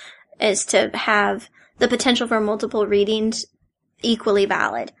around, is to have the potential for multiple readings equally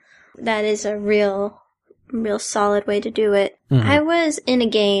valid. That is a real real solid way to do it. Mhm. I was in a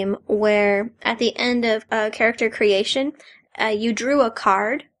game where at the end of character creation, you drew a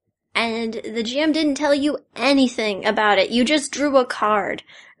card, and the GM didn't tell you anything about it. You just drew a card.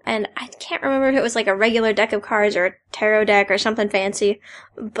 And I can't remember if it was like a regular deck of cards or a tarot deck or something fancy,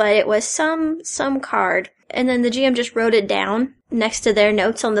 but it was some card. And then the GM just wrote it down next to their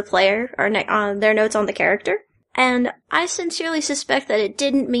notes on the player, or on their notes on the character. And I sincerely suspect that it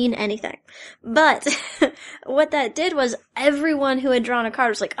didn't mean anything. But what that did was everyone who had drawn a card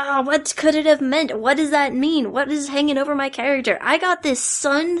was like, oh, what could it have meant? What does that mean? What is hanging over my character? I got this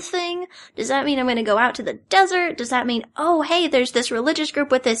sun thing. Does that mean I'm going to go out to the desert? Does that mean, oh, hey, there's this religious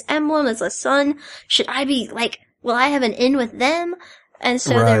group with this emblem as a sun? Should I be like, will I have an in with them? And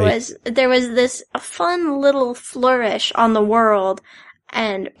so Right. there was this fun little flourish on the world.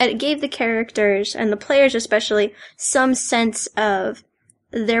 And it gave the characters, and the players especially, some sense of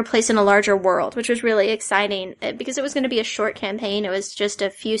their place in a larger world, which was really exciting, because it was going to be a short campaign. It was just a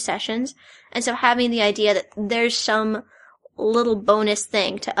few sessions. And so having the idea that there's some little bonus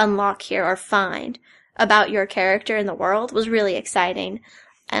thing to unlock here or find about your character in the world was really exciting.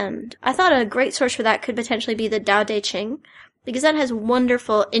 And I thought a great source for that could potentially be the Tao Te Ching, because that has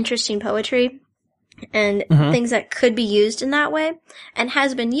wonderful, interesting poetry and things that could be used in that way, and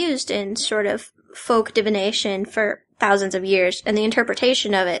has been used in sort of folk divination for thousands of years, and the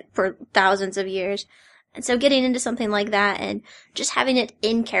interpretation of it for thousands of years. And so getting into something like that and just having it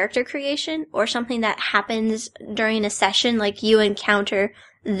in character creation, or something that happens during a session, like you encounter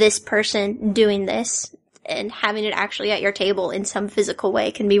this person doing this, and having it actually at your table in some physical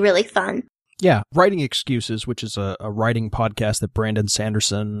way can be really fun. Yeah, Writing Excuses, which is a writing podcast that Brandon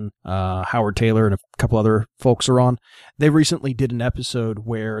Sanderson, Howard Taylor, and a couple other folks are on. They recently did an episode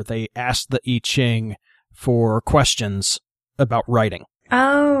where they asked the I Ching for questions about writing.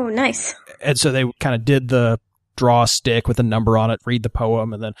 Oh, nice. And so they kind of did the draw a stick with a number on it, read the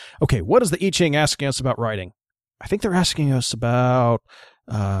poem, and then, okay, what is the I Ching asking us about writing? I think they're asking us about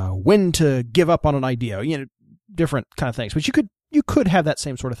when to give up on an idea, different kind of things. But you could have that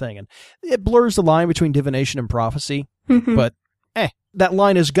same sort of thing. And it blurs the line between divination and prophecy, but that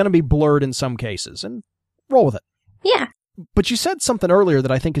line is going to be blurred in some cases, and roll with it. Yeah. But you said something earlier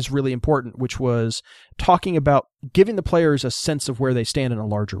that I think is really important, which was talking about giving the players a sense of where they stand in a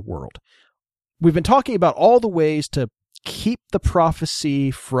larger world. We've been talking about all the ways to keep the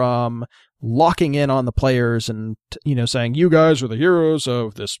prophecy from locking in on the players and, saying, you guys are the heroes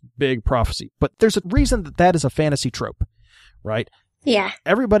of this big prophecy. But there's a reason that is a fantasy trope. Right? Yeah.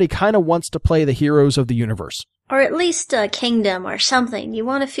 Everybody kind of wants to play the heroes of the universe. Or at least a kingdom or something. You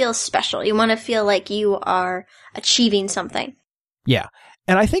want to feel special. You want to feel like you are achieving something. Yeah.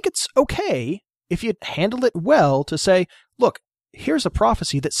 And I think it's okay if you handle it well to say, look, here's a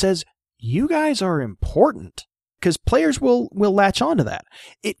prophecy that says you guys are important. Because players will latch on to that.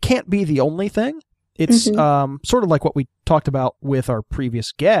 It can't be the only thing. It's sort of like what we talked about with our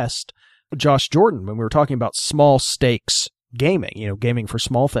previous guest, Josh Jordan, when we were talking about small stakes gaming, gaming for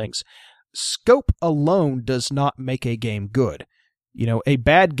small things. Scope alone does not make a game good. A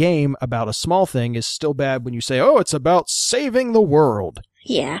bad game about a small thing is still bad when you say, oh, it's about saving the world.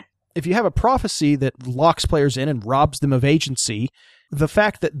 Yeah. If you have a prophecy that locks players in and robs them of agency, the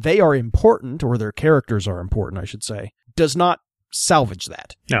fact that they are important, or their characters are important, I should say, does not salvage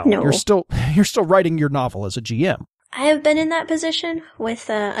that. No. You're still writing your novel as a GM. I have been in that position with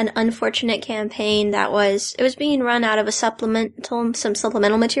an unfortunate campaign it was being run out of some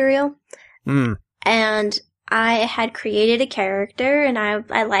supplemental material. And I had created a character, and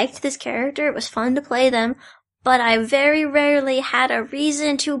I liked this character. It was fun to play them, but I very rarely had a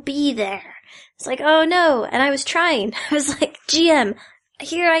reason to be there. It's like, oh no. And I was trying. I was like, GM,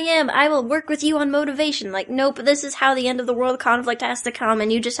 here I am. I will work with you on motivation. Like, nope, this is how the end of the world conflict has to come,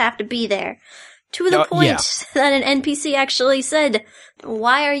 and you just have to be there. To the point that an NPC actually said,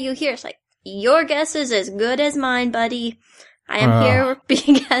 why are you here? It's like, your guess is as good as mine, buddy. I am here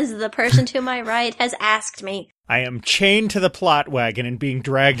because the person to my right has asked me. I am chained to the plot wagon and being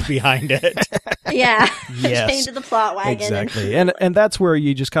dragged behind it. Yeah. Yes. Chained to the plot wagon. Exactly. And that's where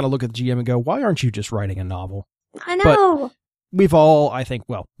you just kind of look at the GM and go, why aren't you just writing a novel? I know. But we've all, I think,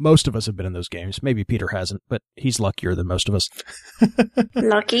 most of us have been in those games. Maybe Peter hasn't, but he's luckier than most of us.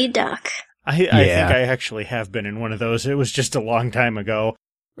 Lucky duck. I think I actually have been in one of those. It was just a long time ago.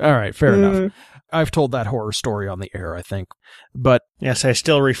 All right, fair enough. I've told that horror story on the air, I think. But yes, I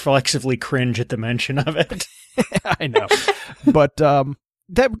still reflexively cringe at the mention of it. I know. But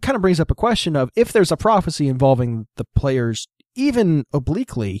that kind of brings up a question of, if there's a prophecy involving the players, even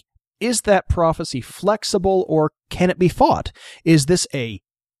obliquely, is that prophecy flexible, or can it be fought? Is this a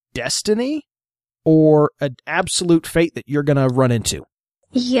destiny or an absolute fate that you're going to run into?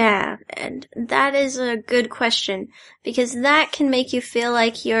 Yeah, and that is a good question, because that can make you feel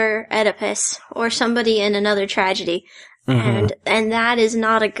like you're Oedipus or somebody in another tragedy, and that is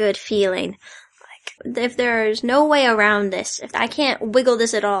not a good feeling. Like, if there's no way around this, if I can't wiggle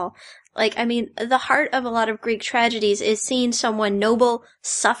this at all, like, I mean, the heart of a lot of Greek tragedies is seeing someone noble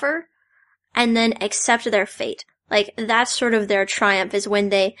suffer and then accept their fate. Like, that's sort of their triumph, is when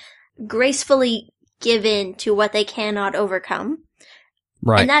they gracefully give in to what they cannot overcome.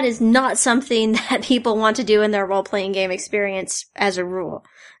 Right. And that is not something that people want to do in their role-playing game experience as a rule.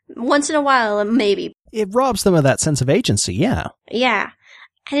 Once in a while, maybe. It robs them of that sense of agency, yeah. Yeah.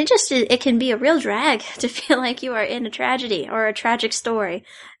 And it can be a real drag to feel like you are in a tragedy or a tragic story.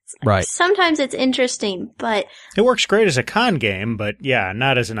 Right. Sometimes it's interesting, but... It works great as a con game, but yeah,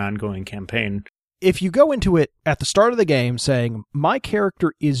 not as an ongoing campaign. If you go into it at the start of the game saying, my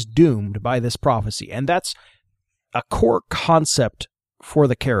character is doomed by this prophecy, and that's a core concept for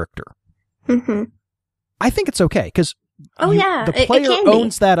the character, I think it's okay, because the player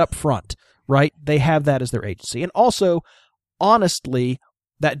owns that up front, right? They have that as their agency. And also, honestly,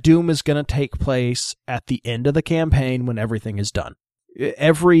 that doom is going to take place at the end of the campaign when everything is done.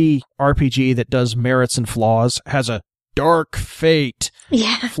 Every RPG that does merits and flaws has a dark fate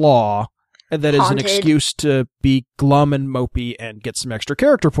flaw that is an excuse to be glum and mopey and get some extra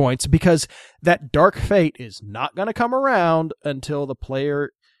character points, because that dark fate is not going to come around until the player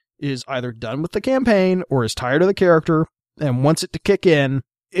is either done with the campaign or is tired of the character and wants it to kick in.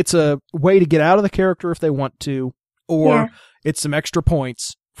 It's a way to get out of the character if they want to, or it's some extra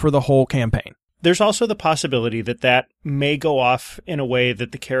points for the whole campaign. There's also the possibility that may go off in a way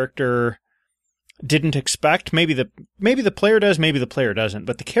that the character didn't expect. Maybe the player does, maybe the player doesn't,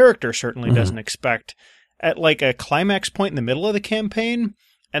 but the character certainly doesn't expect at like a climax point in the middle of the campaign,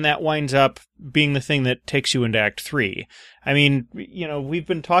 and that winds up being the thing that takes you into Act 3. I mean, we've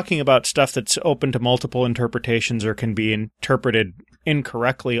been talking about stuff that's open to multiple interpretations or can be interpreted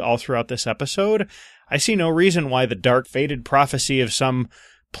incorrectly all throughout this episode. I see no reason why the dark fated prophecy of some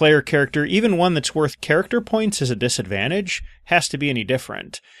player character, even one that's worth character points as a disadvantage, has to be any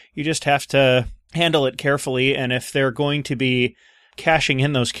different. You just have to handle it carefully, and if they're going to be cashing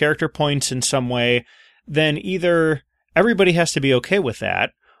in those character points in some way, then either everybody has to be okay with that,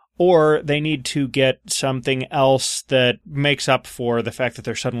 or they need to get something else that makes up for the fact that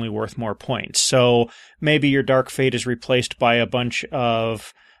they're suddenly worth more points. So maybe your dark fate is replaced by a bunch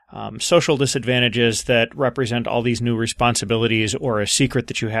of social disadvantages that represent all these new responsibilities, or a secret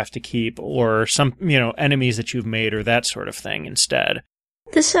that you have to keep, or some, enemies that you've made, or that sort of thing instead.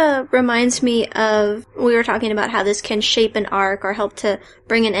 This reminds me of, we were talking about how this can shape an arc or help to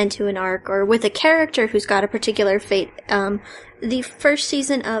bring an end to an arc, or with a character who's got a particular fate. The first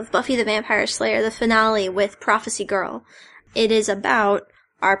season of Buffy the Vampire Slayer, the finale with Prophecy Girl, it is about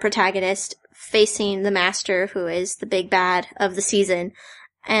our protagonist facing the Master, who is the big bad of the season.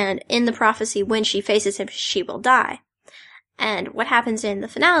 And in the prophecy, when she faces him, she will die. And what happens in the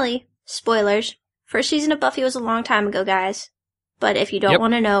finale, spoilers, first season of Buffy was a long time ago, guys. But if you don't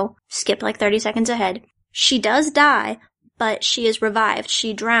want to know, skip like 30 seconds ahead. She does die, but she is revived.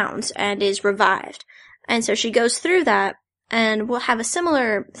 She drowns and is revived. And so she goes through that, and we'll have a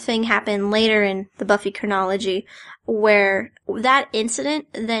similar thing happen later in the Buffy chronology, where that incident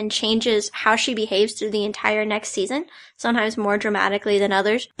then changes how she behaves through the entire next season, sometimes more dramatically than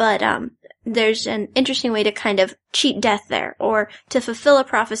others. But there's an interesting way to kind of cheat death there, or to fulfill a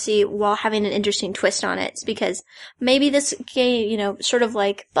prophecy while having an interesting twist on it. It's because maybe this game, sort of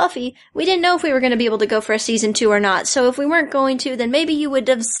like Buffy, we didn't know if we were going to be able to go for a season 2 or not. So if we weren't going to, then maybe you would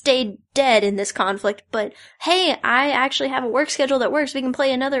have stayed dead in this conflict. But hey, I actually have a work schedule that works. We can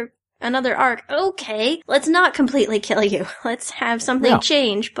play another arc. Okay, let's not completely kill you. Let's have something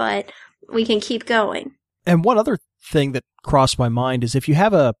change, but we can keep going. And one other thing that crossed my mind is if you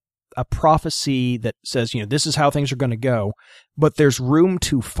have a prophecy that says, this is how things are going to go, but there's room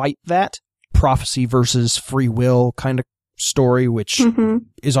to fight that prophecy versus free will kind of story, which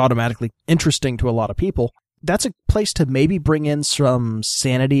is automatically interesting to a lot of people. That's a place to maybe bring in some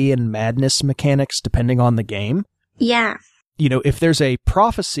sanity and madness mechanics depending on the game. Yeah. If there's a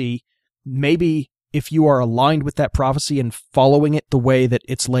prophecy, maybe if you are aligned with that prophecy and following it the way that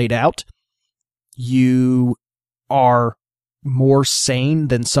it's laid out, you are more sane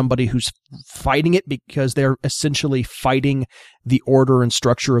than somebody who's fighting it because they're essentially fighting the order and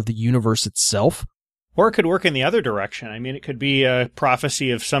structure of the universe itself. Or it could work in the other direction. I mean, it could be a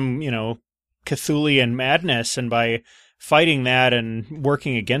prophecy of some, Cthulian madness, and by fighting that and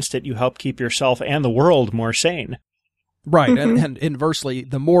working against it, you help keep yourself and the world more sane. Right. Mhm. And inversely,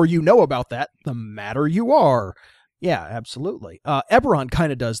 the more you know about that, the madder you are. Yeah, absolutely. Eberron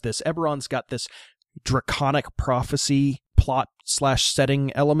kind of does this. Eberron's got this draconic prophecy plot /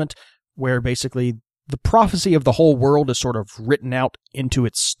 setting element where basically the prophecy of the whole world is sort of written out into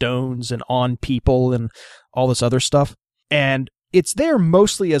its stones and on people and all this other stuff. And it's there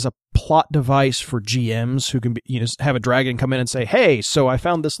mostly as a plot device for GMs who can have a dragon come in and say, hey, so I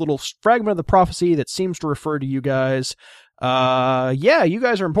found this little fragment of the prophecy that seems to refer to you guys. Yeah, you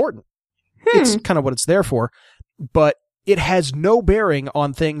guys are important. It's kind of what it's there for. But it has no bearing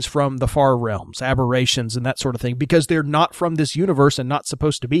on things from the far realms, aberrations and that sort of thing, because they're not from this universe and not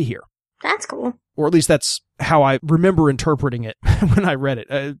supposed to be here. That's cool. Or at least that's how I remember interpreting it when I read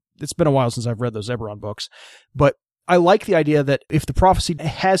it. It's been a while since I've read those Eberron books. But I like the idea that if the prophecy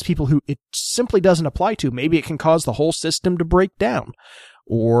has people who it simply doesn't apply to, maybe it can cause the whole system to break down.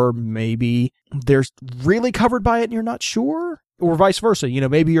 Or maybe they're really covered by it and you're not sure. Or vice versa.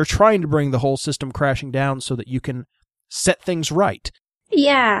 Maybe you're trying to bring the whole system crashing down so that you can set things right.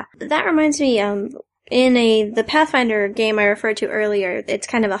 Yeah, that reminds me, in the Pathfinder game I referred to earlier, it's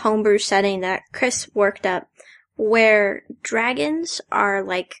kind of a homebrew setting that Chris worked up, where dragons are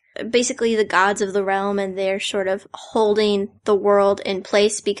like basically the gods of the realm, and they're sort of holding the world in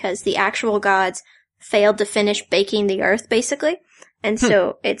place because the actual gods failed to finish baking the earth, basically. And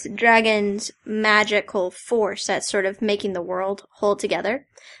so it's dragons' magical force that's sort of making the world hold together.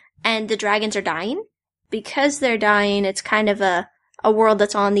 And the dragons are dying. Because they're dying, it's kind of a world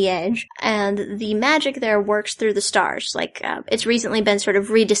that's on the edge. And the magic there works through the stars. It's recently been sort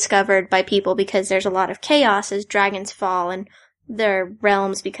of rediscovered by people because there's a lot of chaos as dragons fall and their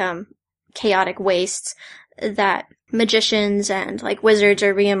realms become chaotic wastes that magicians and wizards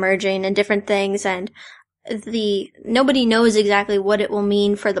are reemerging and different things, and nobody knows exactly what it will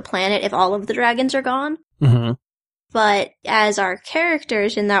mean for the planet if all of the dragons are gone. Mm-hmm. But as our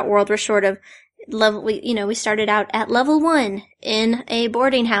characters in that world were sort of we started out at level 1 in a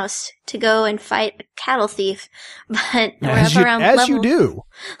boarding house to go and fight a cattle thief. But we're up around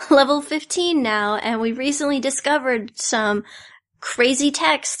level 15 now, and we recently discovered some crazy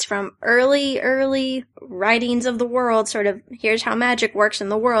text from early writings of the world, sort of, here's how magic works in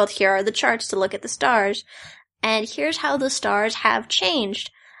the world, here are the charts to look at the stars, and here's how the stars have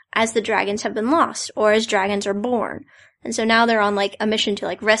changed as the dragons have been lost, or as dragons are born. And so now they're on a mission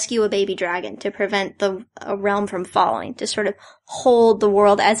to rescue a baby dragon to prevent a realm from falling, to sort of hold the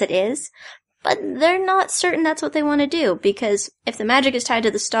world as it is. But they're not certain that's what they want to do, because if the magic is tied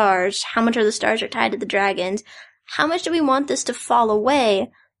to the stars, how much of the stars are tied to the dragons? How much do we want this to fall away?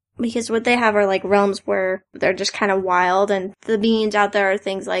 Because what they have are realms where they're just kind of wild, and the beings out there are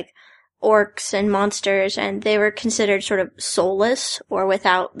things like orcs and monsters, and they were considered sort of soulless or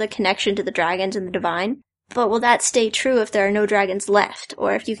without the connection to the dragons and the divine. But will that stay true if there are no dragons left,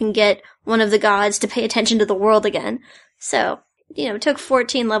 or if you can get one of the gods to pay attention to the world again? So, it took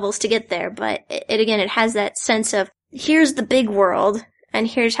 14 levels to get there, but it has that sense of, here's the big world, and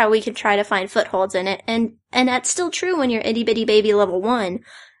here's how we could try to find footholds in it. And that's still true when you're itty bitty baby level 1.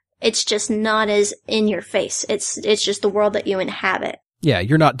 It's just not as in your face. It's just the world that you inhabit. Yeah,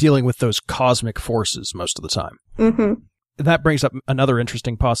 you're not dealing with those cosmic forces most of the time. Mm-hmm. That brings up another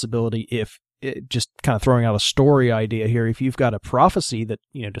interesting possibility just kind of throwing out a story idea here. If you've got a prophecy that,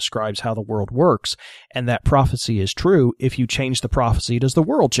 describes how the world works, and that prophecy is true, if you change the prophecy, does the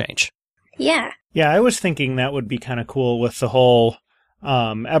world change? Yeah. Yeah, I was thinking that would be kind of cool with the whole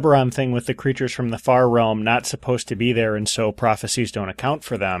Eberron thing with the creatures from the far realm not supposed to be there, and so prophecies don't account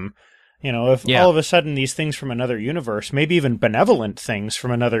for them. If all of a sudden these things from another universe, maybe even benevolent things from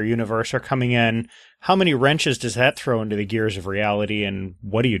another universe, are coming in, how many wrenches does that throw into the gears of reality, and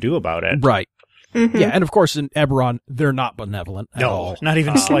what do you do about it? Right. Mm-hmm. Yeah, and of course in Eberron, they're not benevolent at all. Not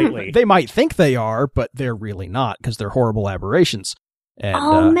even slightly. They might think they are, but they're really not, because they're horrible aberrations.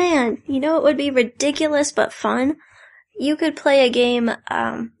 And, man, it would be ridiculous but fun? You could play a game,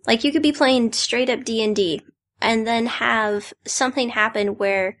 you could be playing straight up D&D, and then have something happen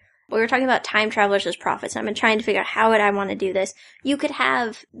where we were talking about time travelers as prophets. I've been trying to figure out how would I want to do this. You could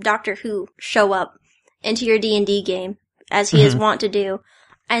have Doctor Who show up into your D&D game, as he is wont to do,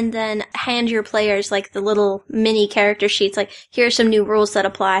 and then hand your players the little mini character sheets, here are some new rules that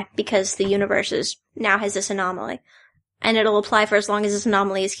apply because the universe now has this anomaly. And it'll apply for as long as this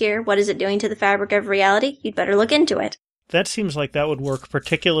anomaly is here. What is it doing to the fabric of reality? You'd better look into it. That seems like that would work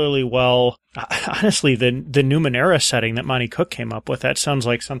particularly well. Honestly, the Numenera setting that Monty Cook came up with, that sounds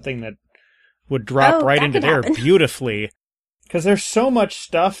like something that would drop right into there beautifully. Because there's so much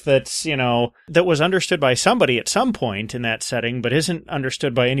stuff that's, that was understood by somebody at some point in that setting, but isn't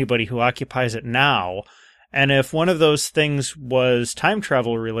understood by anybody who occupies it now. And if one of those things was time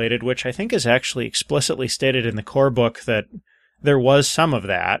travel related, which I think is actually explicitly stated in the core book that there was some of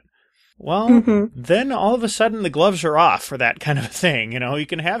that, well, then all of a sudden the gloves are off for that kind of a thing. You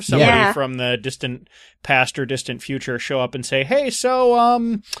can have somebody from the distant past or distant future show up and say, hey,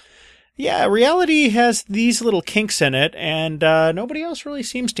 so, reality has these little kinks in it, and nobody else really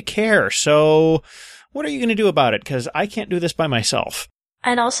seems to care. So what are you going to do about it? Because I can't do this by myself.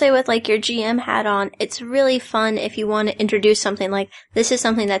 I'd also say with your GM hat on, it's really fun if you want to introduce something like this is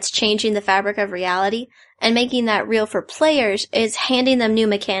something that's changing the fabric of reality, and making that real for players is handing them new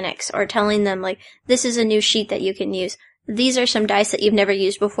mechanics or telling them this is a new sheet that you can use. These are some dice that you've never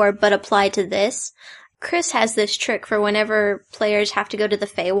used before, but apply to this. Chris has this trick for whenever players have to go to the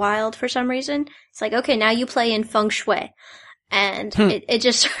Feywild for some reason. It's okay, now you play in Feng Shui. And it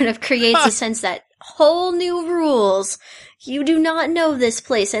just sort of creates a sense that whole new rules. You do not know this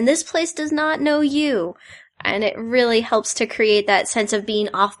place, and this place does not know you. And it really helps to create that sense of being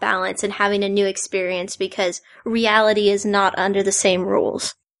off balance and having a new experience because reality is not under the same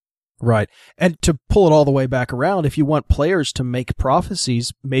rules. Right. And to pull it all the way back around, if you want players to make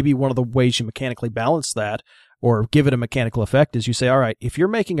prophecies, maybe one of the ways you mechanically balance that or give it a mechanical effect is you say, all right, if you're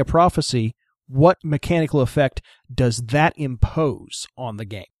making a prophecy, what mechanical effect does that impose on the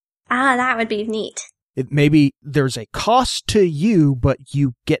game? That would be neat. Maybe there's a cost to you, but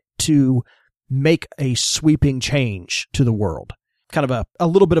you get to make a sweeping change to the world. Kind of a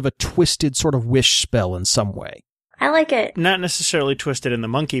little bit of a twisted sort of wish spell in some way. I like it. Not necessarily twisted in the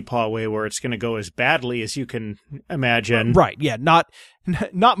monkey paw way where it's going to go as badly as you can imagine. Right, yeah. Not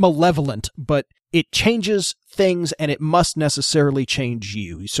malevolent, but it changes things and it must necessarily change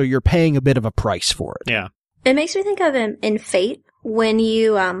you. So you're paying a bit of a price for it. Yeah. It makes me think of in Fate when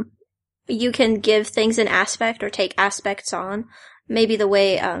you can give things an aspect or take aspects on. Maybe the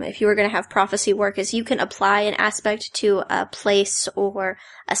way, if you were going to have prophecy work is you can apply an aspect to a place or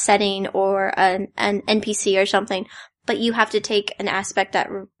a setting or an NPC or something, but you have to take an aspect that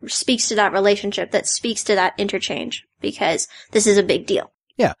speaks to that relationship, that speaks to that interchange, because this is a big deal.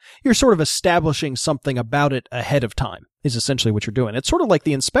 Yeah, you're sort of establishing something about it ahead of time, is essentially what you're doing. It's sort of like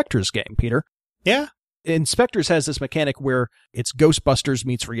the Inspectors game, Peter. Yeah. Inspectors has this mechanic where it's Ghostbusters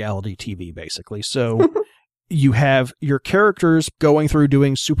meets reality TV, basically. So you have your characters going through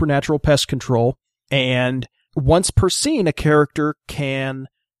doing supernatural pest control, and once per scene, a character can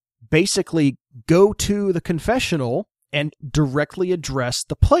basically go to the confessional and directly address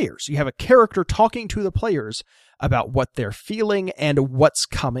the players. You have a character talking to the players about what they're feeling and what's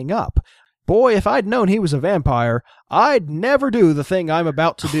coming up. Boy, if I'd known he was a vampire, I'd never do the thing I'm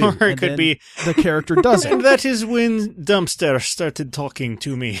about to do. Or it could be the character does it. And that is when Dumpster started talking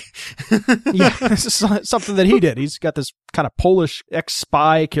to me. Yeah, this is something that he did. He's got this kind of Polish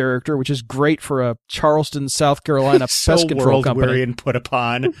ex-spy character, which is great for a Charleston, South Carolina pest control company. So world-weary and put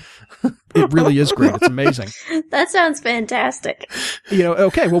upon. It really is great. It's amazing. That sounds fantastic.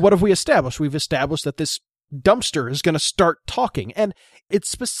 Okay, well, what have we established? We've established that this Dumpster is going to start talking, and it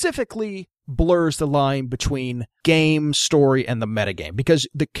specifically blurs the line between game, story, and the metagame, because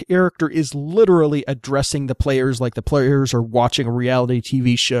the character is literally addressing the players like the players are watching a reality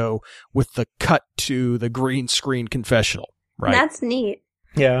TV show with the cut to the green screen confessional, right? That's neat.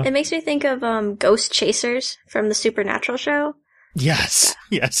 Yeah. It makes me think of Ghost Chasers from the Supernatural show. Yes.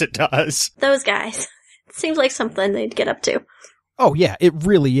 Yes, it does. Those guys. It seems like something they'd get up to. Oh, yeah, it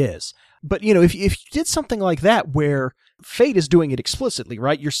really is. But, if you did something like that where Fate is doing it explicitly,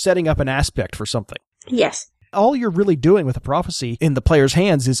 right? You're setting up an aspect for something. Yes. All you're really doing with a prophecy in the player's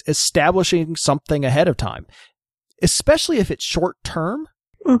hands is establishing something ahead of time. Especially if it's short term.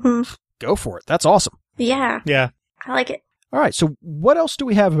 Mm-hmm. Go for it. That's awesome. Yeah. Yeah. I like it. All right, so what else do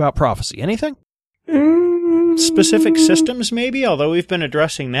we have about prophecy? Anything? Specific systems, maybe? Although we've been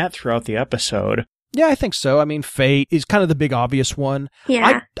addressing that throughout the episode. Yeah, I think so. I mean, Fate is kind of the big obvious one.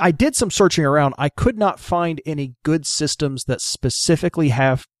 Yeah. I did some searching around. I could not find any good systems that specifically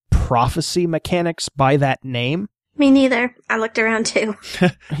have prophecy mechanics by that name. Me neither. I looked around too.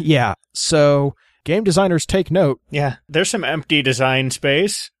 Yeah, so game designers take note. Yeah, there's some empty design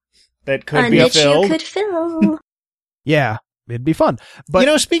space that could A be niche filled. you could fill. Yeah, it'd be fun.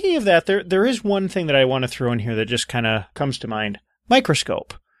 But speaking of that, there is one thing that I want to throw in here that just kind of comes to mind.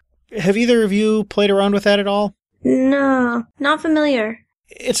 Microscope. Have either of you played around with that at all? No, not familiar.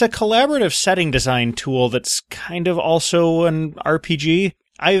 It's a collaborative setting design tool that's kind of also an RPG.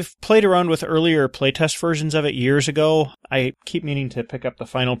 I've played around with earlier playtest versions of it years ago. I keep meaning to pick up the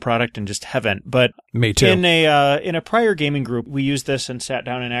final product and just haven't. But me too. In a prior gaming group, we used this and sat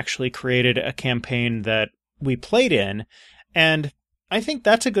down and actually created a campaign that we played in. And I think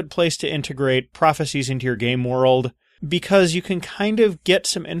that's a good place to integrate prophecies into your game world, because you can kind of get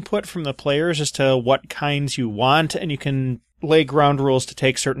some input from the players as to what kinds you want, and you can lay ground rules to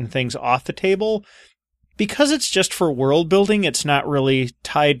take certain things off the table. Because it's just for world building, it's not really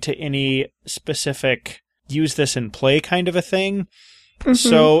tied to any specific use this and play kind of a thing. Mm-hmm.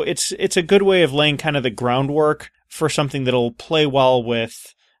 So it's a good way of laying kind of the groundwork for something that'll play well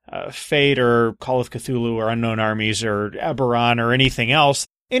with Fate or Call of Cthulhu or Unknown Armies or Eberron or anything else.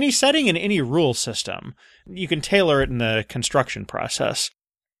 Any setting in any rule system, you can tailor it in the construction process.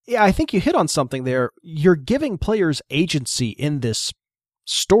 Yeah, I think you hit on something there. You're giving players agency in this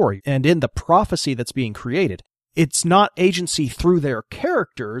story and in the prophecy that's being created. It's not agency through their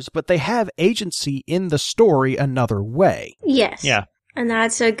characters, but they have agency in the story another way. Yes. Yeah. And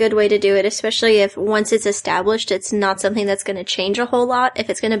that's a good way to do it, especially if once it's established, it's not something that's going to change a whole lot. If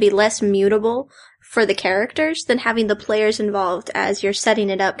it's going to be less mutable for the characters, then having the players involved as you're setting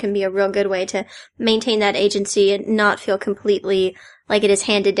it up can be a real good way to maintain that agency and not feel completely like it is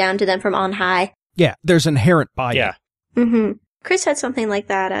handed down to them from on high. Yeah, there's inherent buy-in. Yeah. Mm-hmm. Chris had something like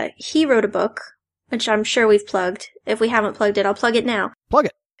that. He wrote a book, which I'm sure we've plugged. If we haven't plugged it, I'll plug it now. Plug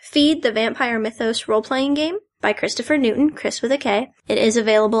it. Feed the Vampire Mythos role-playing game by Christopher Newton, Chris with a K. It is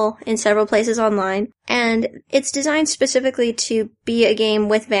available in several places online, and it's designed specifically to be a game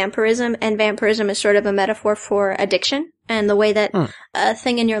with vampirism, and vampirism is sort of a metaphor for addiction and the way that a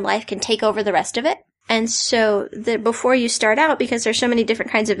thing in your life can take over the rest of it. And so before you start out, because there's so many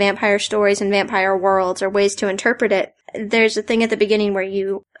different kinds of vampire stories and vampire worlds or ways to interpret it, there's a thing at the beginning where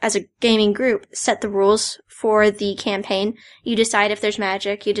you, as a gaming group, set the rules for the campaign. You decide if there's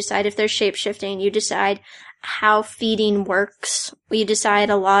magic, you decide if there's shape-shifting, you decide how feeding works. You decide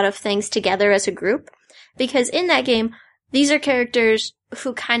a lot of things together as a group. Because in that game, these are characters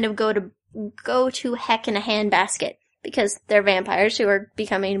who kind of go to heck in a handbasket, because they're vampires who are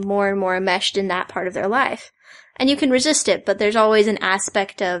becoming more and more enmeshed in that part of their life. And you can resist it, but there's always an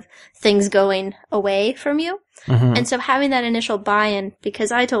aspect of things going away from you. Mm-hmm. And so having that initial buy-in,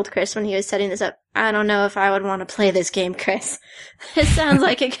 because I told Chris when he was setting this up, I don't know if I would want to play this game, Chris. It sounds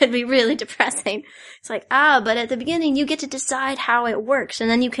like it could be really depressing. It's like, but at the beginning you get to decide how it works, and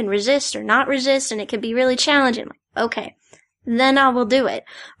then you can resist or not resist, and it can be really challenging. Okay. Then I will do it.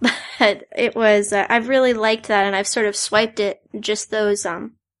 But it was, I've really liked that, and I've sort of swiped it. Just those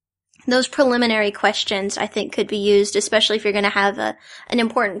preliminary questions I think could be used, especially if you're going to have an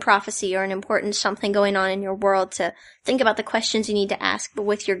important prophecy or an important something going on in your world, to think about the questions you need to ask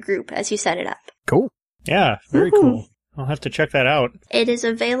with your group as you set it up. Cool. Yeah, very cool. I'll have to check that out. It is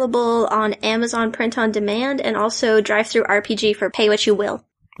available on Amazon Print on Demand and also Drive-Thru RPG for pay what you will.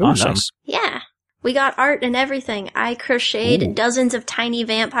 Awesome. Nice. Yeah. We got art and everything. I crocheted dozens of tiny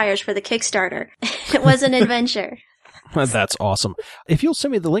vampires for the Kickstarter. It was an adventure. That's awesome. If you'll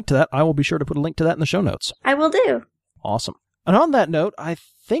send me the link to that, I will be sure to put a link to that in the show notes. I will do. Awesome. And on that note, I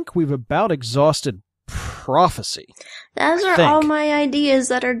think we've about exhausted prophecy. Those are all my ideas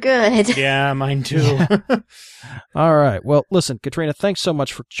that are good. Yeah, mine too. All right. Well, listen, Katrina, thanks so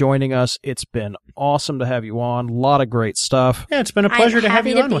much for joining us. It's been awesome to have you on. A lot of great stuff. Yeah, it's been a pleasure to have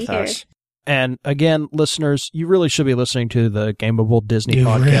you on with us. And again, listeners, you really should be listening to the Gameable Disney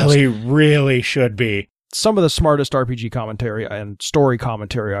podcast. You really should be. Some of the smartest RPG commentary and story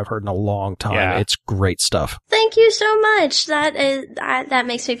commentary I've heard in a long time. Yeah. It's great stuff. Thank you so much. That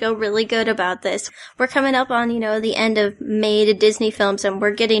makes me feel really good about this. We're coming up on, the end of May to Disney films, and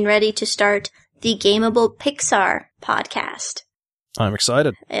we're getting ready to start the Gameable Pixar podcast. I'm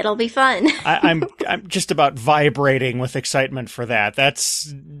excited. It'll be fun. I'm just about vibrating with excitement for that.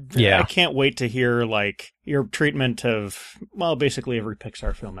 I can't wait to hear your treatment of, basically every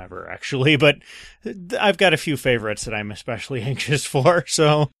Pixar film ever, actually. But I've got a few favorites that I'm especially anxious for.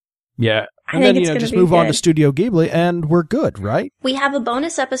 So yeah, and then just move on to Studio Ghibli, and we're good, right? We have a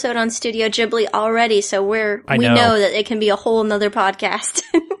bonus episode on Studio Ghibli already, so we know that it can be a whole nother podcast.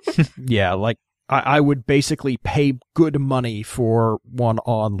 Yeah, I would basically pay good money for one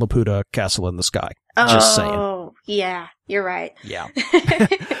on Laputa Castle in the Sky. Just saying. Oh, yeah, you're right. Yeah.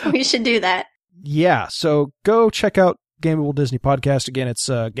 We should do that. Yeah, so go check out Gameable Disney Podcast. Again, it's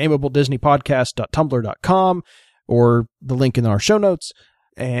gameabledisneypodcast.tumblr.com or the link in our show notes.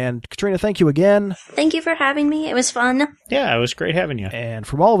 And Katrina, thank you again. Thank you for having me. It was fun. Yeah, it was great having you. And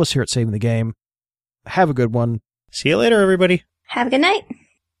from all of us here at Saving the Game, have a good one. See you later, everybody. Have a good night.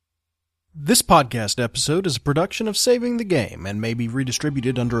 This podcast episode is a production of Saving the Game and may be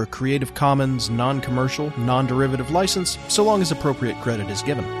redistributed under a Creative Commons non-commercial, non-derivative license, so long as appropriate credit is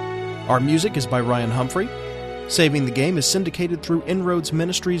given. Our music is by Ryan Humphrey. Saving the Game is syndicated through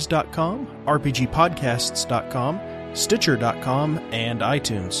InroadsMinistries.com, RPGPodcasts.com, Stitcher.com, and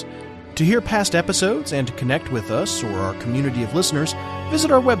iTunes. To hear past episodes and to connect with us or our community of listeners,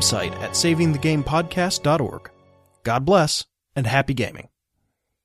 visit our website at savingthegamepodcast.org. God bless, and happy gaming.